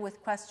later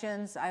with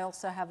questions. I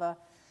also have a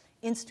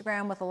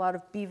Instagram with a lot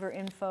of beaver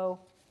info.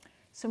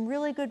 Some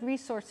really good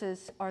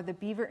resources are the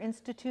Beaver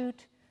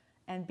Institute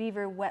and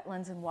Beaver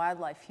Wetlands and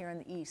Wildlife here in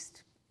the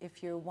East,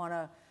 if you want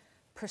to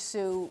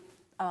pursue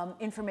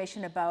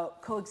information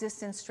about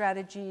coexistence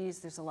strategies.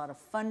 There's a lot of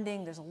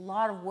funding. There's a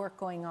lot of work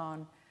going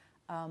on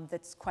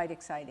that's quite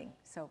exciting.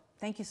 So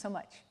thank you so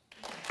much.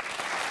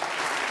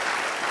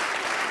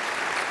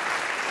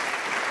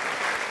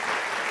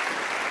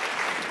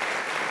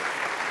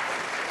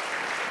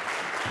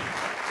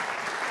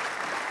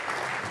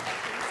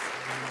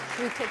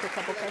 Can we take a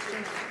couple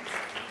questions?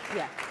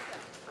 Yeah.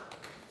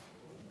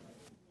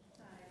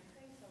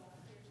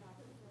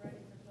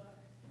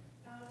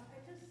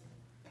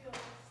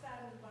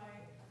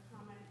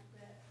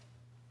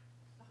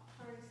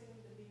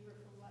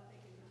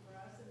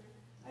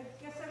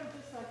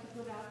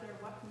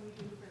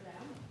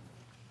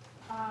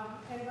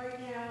 And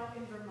right now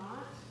in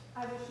Vermont,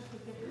 I wish you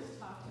could give this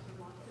talk to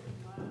Vermont Fish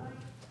and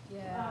Wildlife.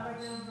 Yeah. Right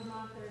now in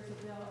Vermont, there's a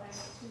bill Act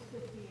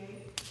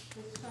 258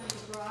 that's trying to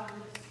broaden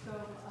the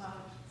scope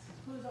of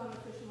who's on the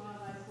Fish and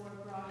Wildlife Board,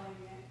 broadening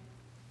it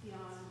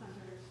beyond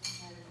hunters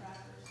and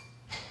trappers.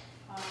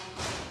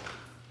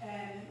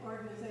 And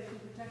organization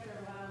Protect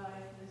Our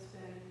Wildlife has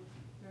been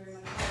very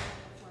much at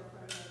the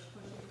forefront of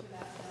pushing to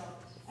that bill.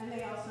 And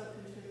they also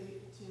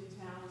contribute to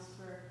towns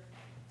for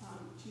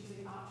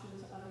choosing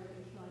options other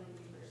than killing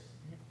beavers.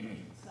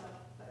 So,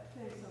 but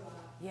thanks a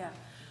lot. Yeah.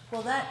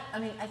 Well,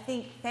 I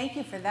think, thank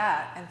you for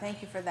that, and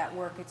thank you for that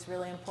work. It's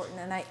really important.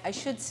 And I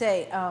should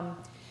say,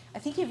 I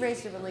think you've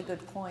raised a really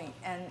good point,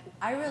 and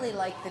I really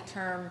like the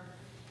term,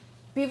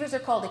 beavers are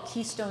called a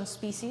keystone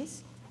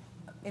species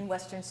in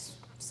Western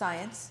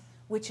science,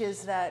 which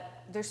is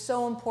that they're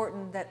so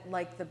important that,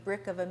 like the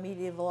brick of a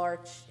medieval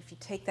arch, if you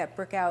take that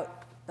brick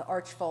out, the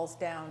arch falls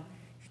down.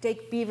 If you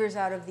take beavers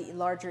out of the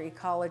larger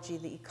ecology,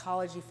 the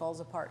ecology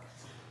falls apart.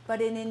 But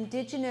in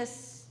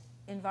indigenous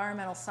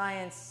environmental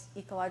science,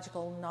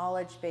 ecological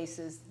knowledge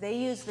bases, they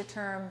use the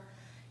term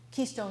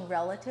keystone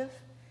relative.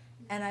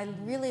 And I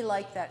really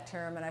like that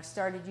term, and I've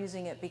started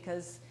using it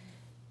because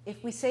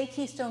if we say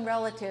keystone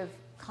relative,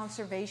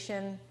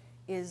 conservation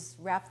is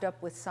wrapped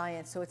up with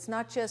science. So it's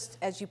not just,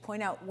 as you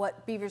point out,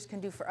 what beavers can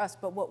do for us,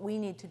 but what we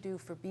need to do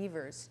for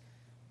beavers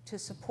to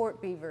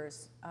support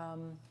beavers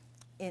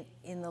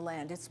in the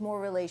land. It's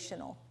more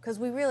relational, because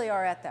we really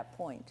are at that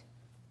point.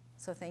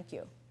 So thank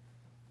you.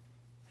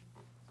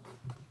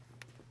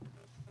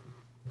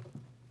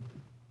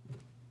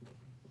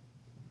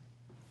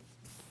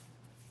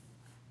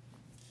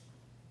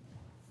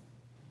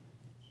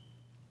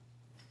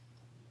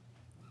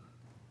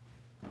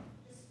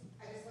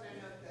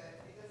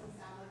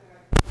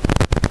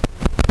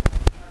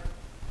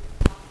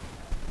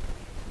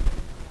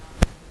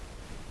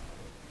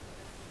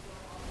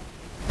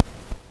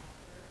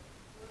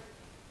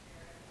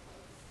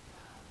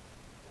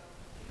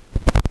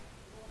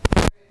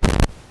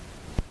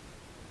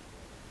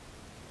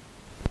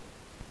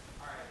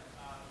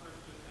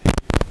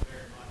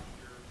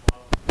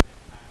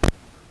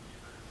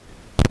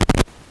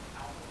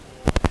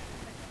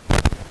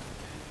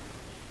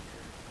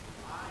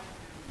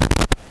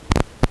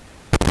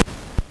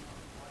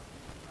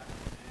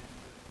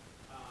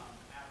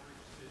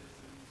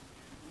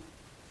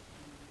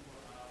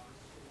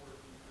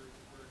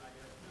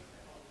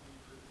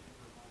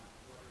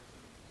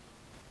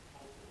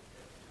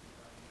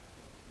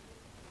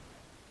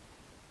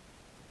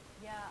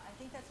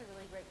 think that's a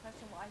really great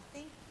question. Well, I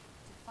think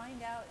to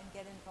find out and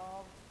get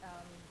involved,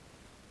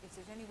 if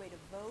there's any way to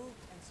vote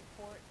and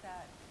support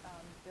that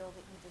bill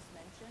that you just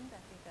mentioned, I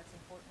think that's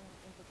important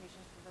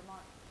implications for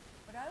Vermont.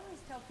 But I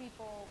always tell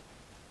people,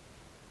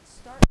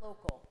 start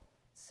local.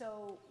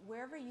 So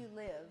wherever you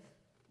live,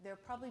 there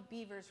are probably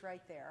beavers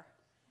right there.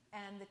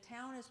 And the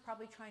town is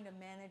probably trying to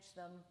manage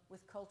them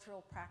with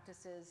cultural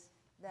practices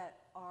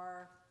that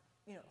are,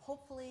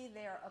 hopefully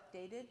they are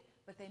updated,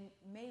 but they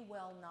may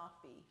well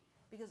not be.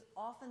 Because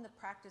often the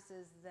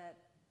practices that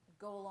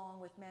go along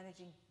with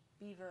managing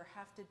beaver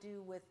have to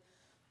do with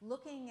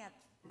looking at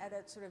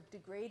a sort of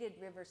degraded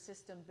river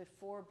system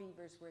before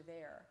beavers were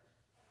there.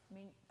 I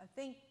mean, I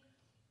think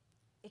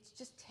it's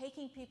just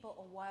taking people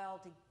a while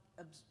to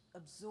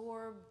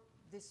absorb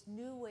this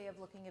new way of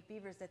looking at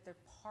beavers, that they're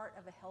part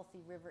of a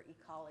healthy river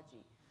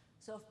ecology.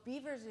 So if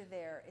beavers are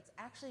there, it's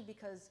actually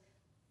because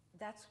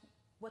that's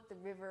what the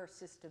river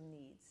system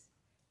needs.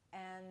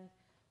 And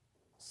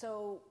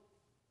so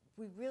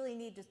we really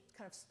need to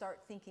kind of start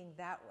thinking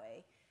that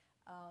way.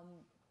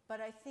 But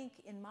I think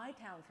in my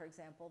town, for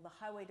example, the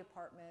highway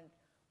department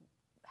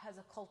has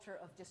a culture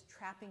of just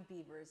trapping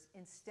beavers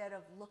instead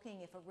of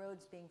looking if a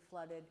road's being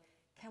flooded,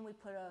 can we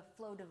put a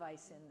flow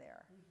device in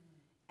there?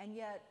 Mm-hmm. And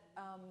yet,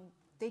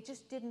 they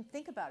just didn't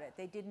think about it.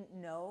 They didn't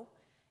know.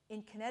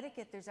 In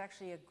Connecticut, there's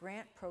actually a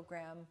grant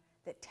program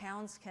that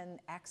towns can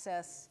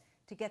access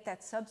to get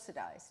that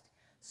subsidized.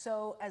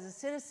 So as a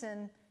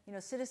citizen,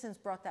 citizens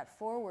brought that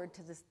forward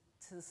to the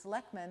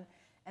selectmen,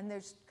 and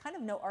there's kind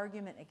of no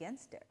argument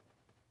against it.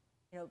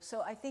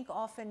 So I think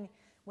often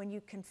when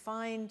you can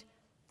find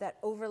that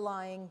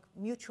overlying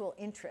mutual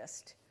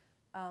interest,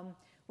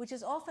 which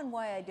is often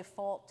why I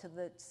default to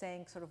the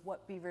saying sort of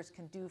what beavers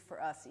can do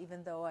for us,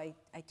 even though I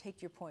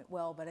take your point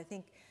well. But I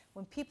think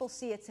when people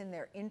see it's in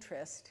their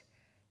interest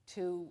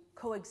to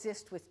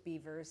coexist with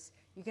beavers,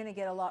 you're going to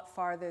get a lot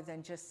farther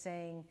than just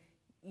saying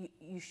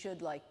you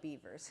should like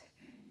beavers.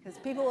 Because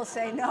people will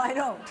say, no, I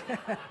don't.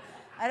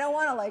 I don't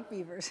want to like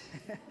beavers.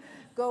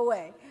 Go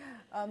away.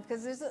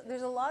 Because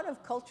there's a lot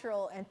of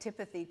cultural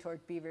antipathy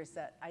toward beavers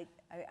that I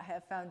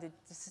have found it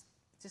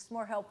just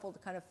more helpful to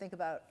kind of think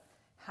about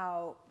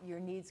how your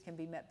needs can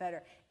be met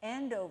better.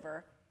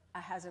 Andover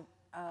has a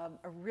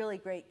really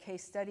great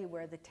case study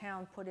where the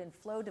town put in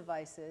flow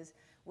devices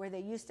where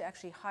they used to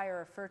actually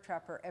hire a fur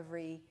trapper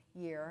every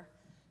year,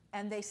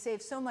 and they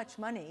saved so much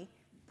money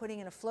putting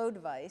in a flow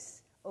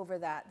device over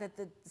that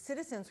the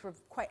citizens were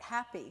quite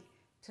happy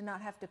to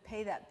not have to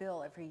pay that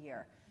bill every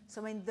year.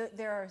 So I mean,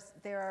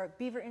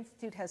 Beaver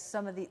Institute has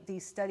some of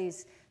these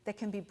studies that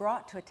can be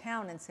brought to a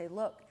town and say,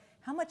 look,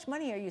 how much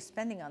money are you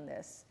spending on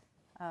this?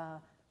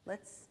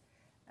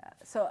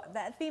 So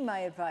that'd be my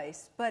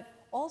advice. But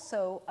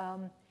also,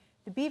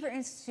 the Beaver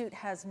Institute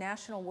has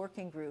national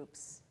working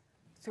groups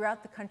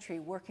throughout the country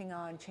working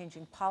on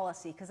changing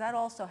policy, because that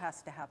also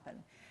has to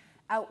happen.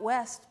 Out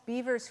west,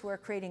 beavers who are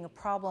creating a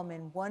problem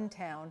in one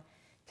town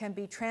can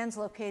be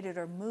translocated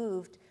or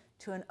moved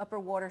to an upper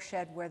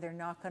watershed where they're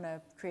not going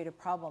to create a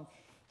problem.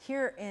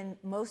 Here in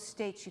most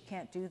states, you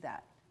can't do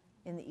that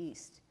in the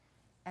east.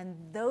 And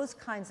those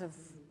kinds of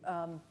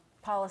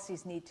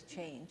policies need to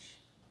change.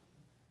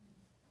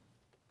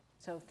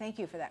 So thank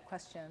you for that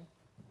question.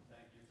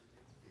 Thank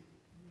you.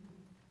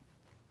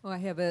 Well, I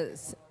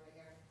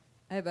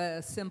have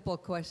a simple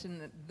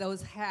question.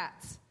 Those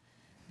hats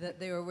that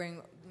they were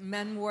wearing,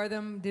 men wore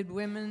them. Did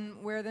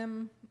women wear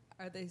them?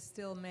 Are they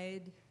still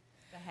made,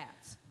 the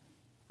hats?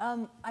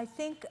 I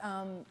think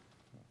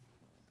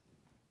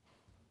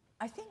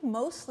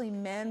mostly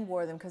men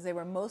wore them because they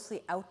were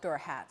mostly outdoor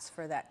hats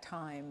for that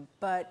time.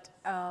 But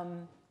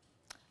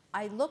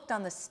I looked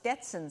on the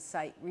Stetson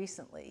site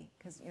recently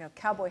because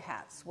cowboy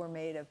hats were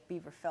made of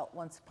beaver felt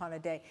once upon a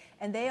day,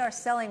 and they are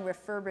selling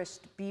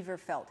refurbished beaver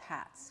felt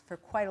hats for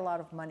quite a lot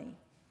of money.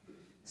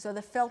 So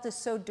the felt is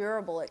so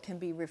durable it can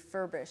be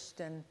refurbished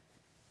and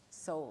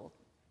sold.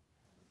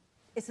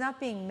 It's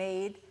not being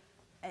made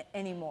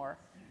anymore.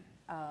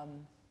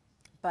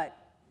 But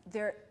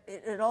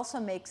it also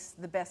makes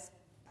the best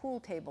pool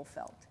table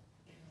felt.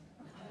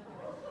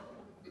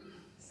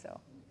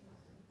 So,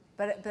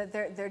 but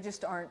there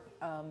just aren't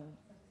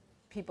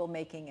people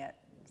making it.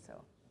 So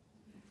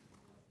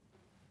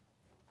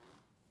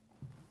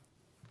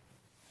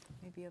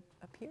maybe up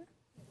here.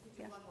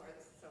 Yeah. One more.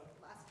 So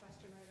last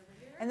question right over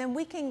here. And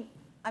then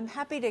I'm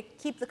happy to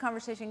keep the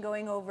conversation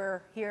going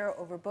over here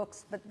over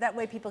books, but that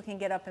way people can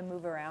get up and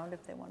move around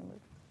if they want to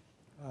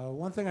move.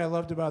 One thing I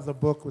loved about the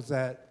book was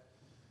that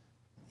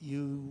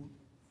you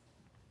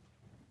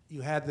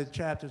had the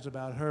chapters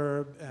about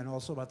Herb and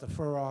also about the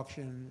fur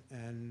auction,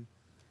 and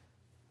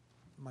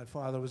my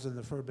father was in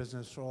the fur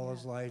business for all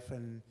his life,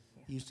 and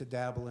he used to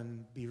dabble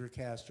in beaver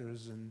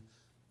casters, and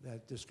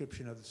that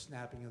description of the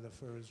snapping of the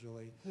fur is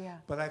really. Yeah.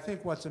 But I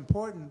think what's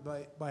important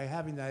by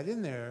having that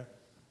in there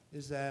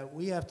is that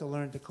we have to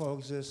learn to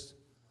coexist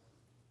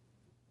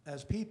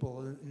as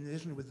people, in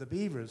addition with the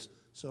beavers.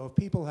 So if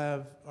people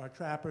are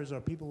trappers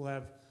or people who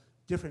have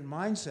different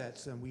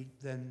mindsets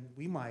than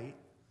we might,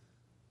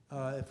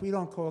 if we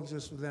don't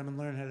coexist with them and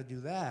learn how to do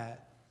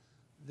that,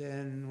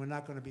 then we're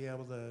not going to be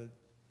able to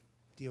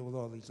deal with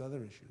all these other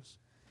issues.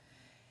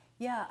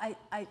 Yeah,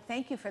 I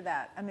thank you for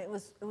that. I mean,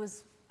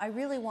 I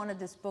really wanted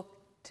this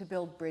book to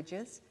build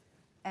bridges,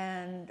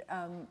 and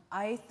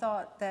I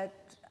thought that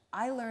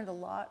I learned a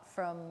lot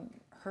from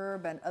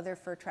Herb and other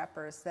fur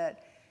trappers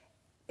that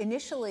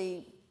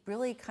initially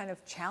really kind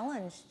of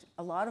challenged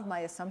a lot of my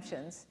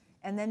assumptions,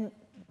 and then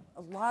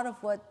a lot of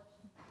what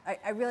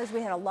I realized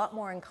we had a lot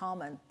more in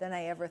common than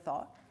I ever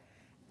thought,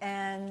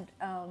 and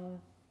I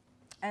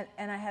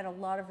had a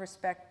lot of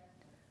respect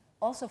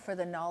also for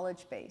the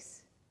knowledge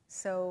base.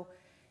 So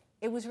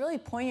it was really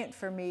poignant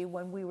for me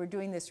when we were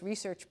doing this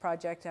research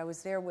project. I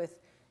was there with,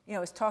 I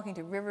was talking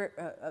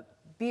to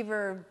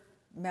beaver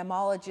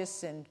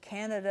mammalogists in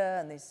Canada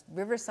and these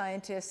river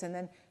scientists, and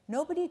then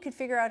nobody could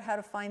figure out how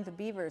to find the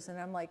beavers. And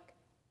I'm like,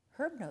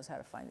 Herb knows how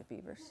to find the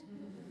beavers.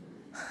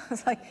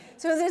 It's like,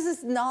 so there's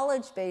this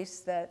knowledge base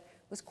that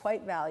was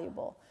quite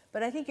valuable.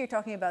 But I think you're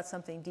talking about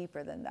something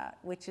deeper than that,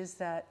 which is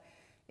that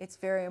it's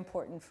very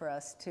important for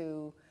us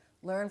to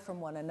learn from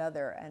one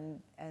another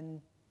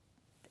and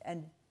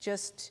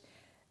just,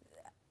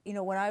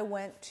 when I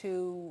went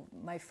to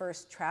my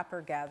first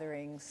trapper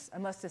gatherings, I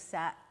must have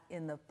sat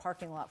in the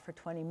parking lot for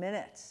 20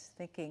 minutes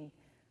thinking,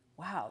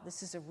 wow,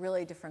 this is a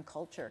really different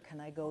culture. Can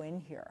I go in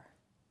here?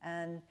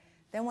 And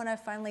then when I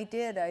finally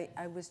did,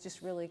 I was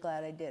just really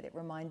glad I did. It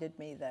reminded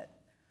me that,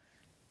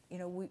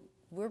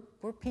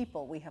 we're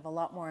people. We have a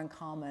lot more in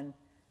common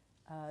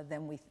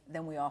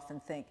than we often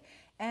think.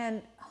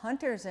 And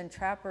hunters and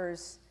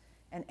trappers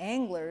and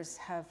anglers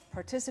have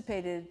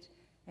participated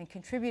and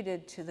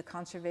contributed to the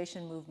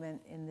conservation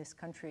movement in this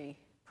country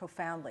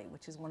profoundly,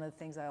 which is one of the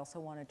things I also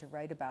wanted to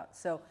write about.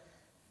 So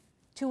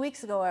 2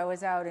 weeks ago, I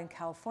was out in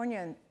California,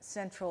 in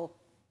Central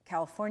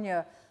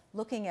California,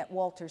 looking at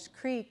Walters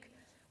Creek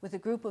with a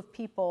group of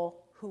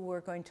people who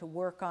were going to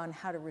work on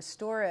how to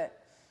restore it.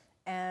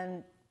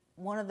 And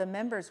one of the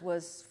members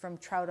was from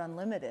Trout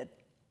Unlimited.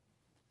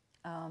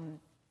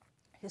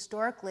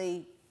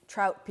 Historically,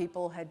 trout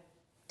people had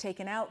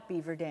taken out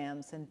beaver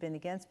dams and been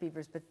against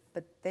beavers, but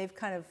they've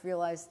kind of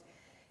realized,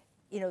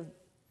 it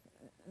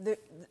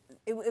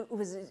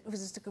was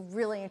just a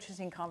really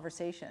interesting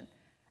conversation.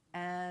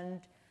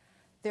 And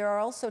there are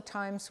also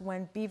times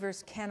when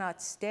beavers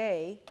cannot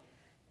stay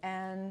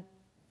and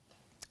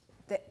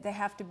they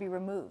have to be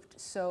removed.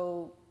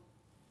 So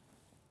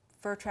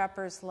fur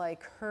trappers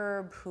like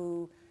Herb,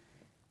 who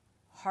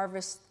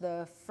harvest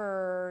the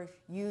fur,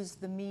 use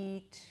the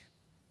meat,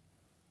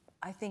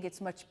 I think it's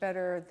much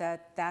better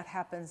that that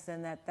happens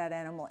than that that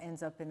animal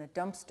ends up in a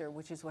dumpster,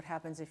 which is what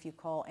happens if you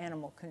call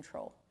animal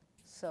control.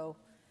 So,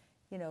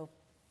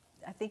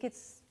 I think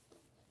it's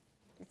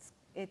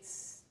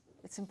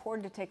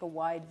important to take a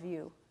wide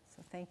view.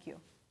 So thank you.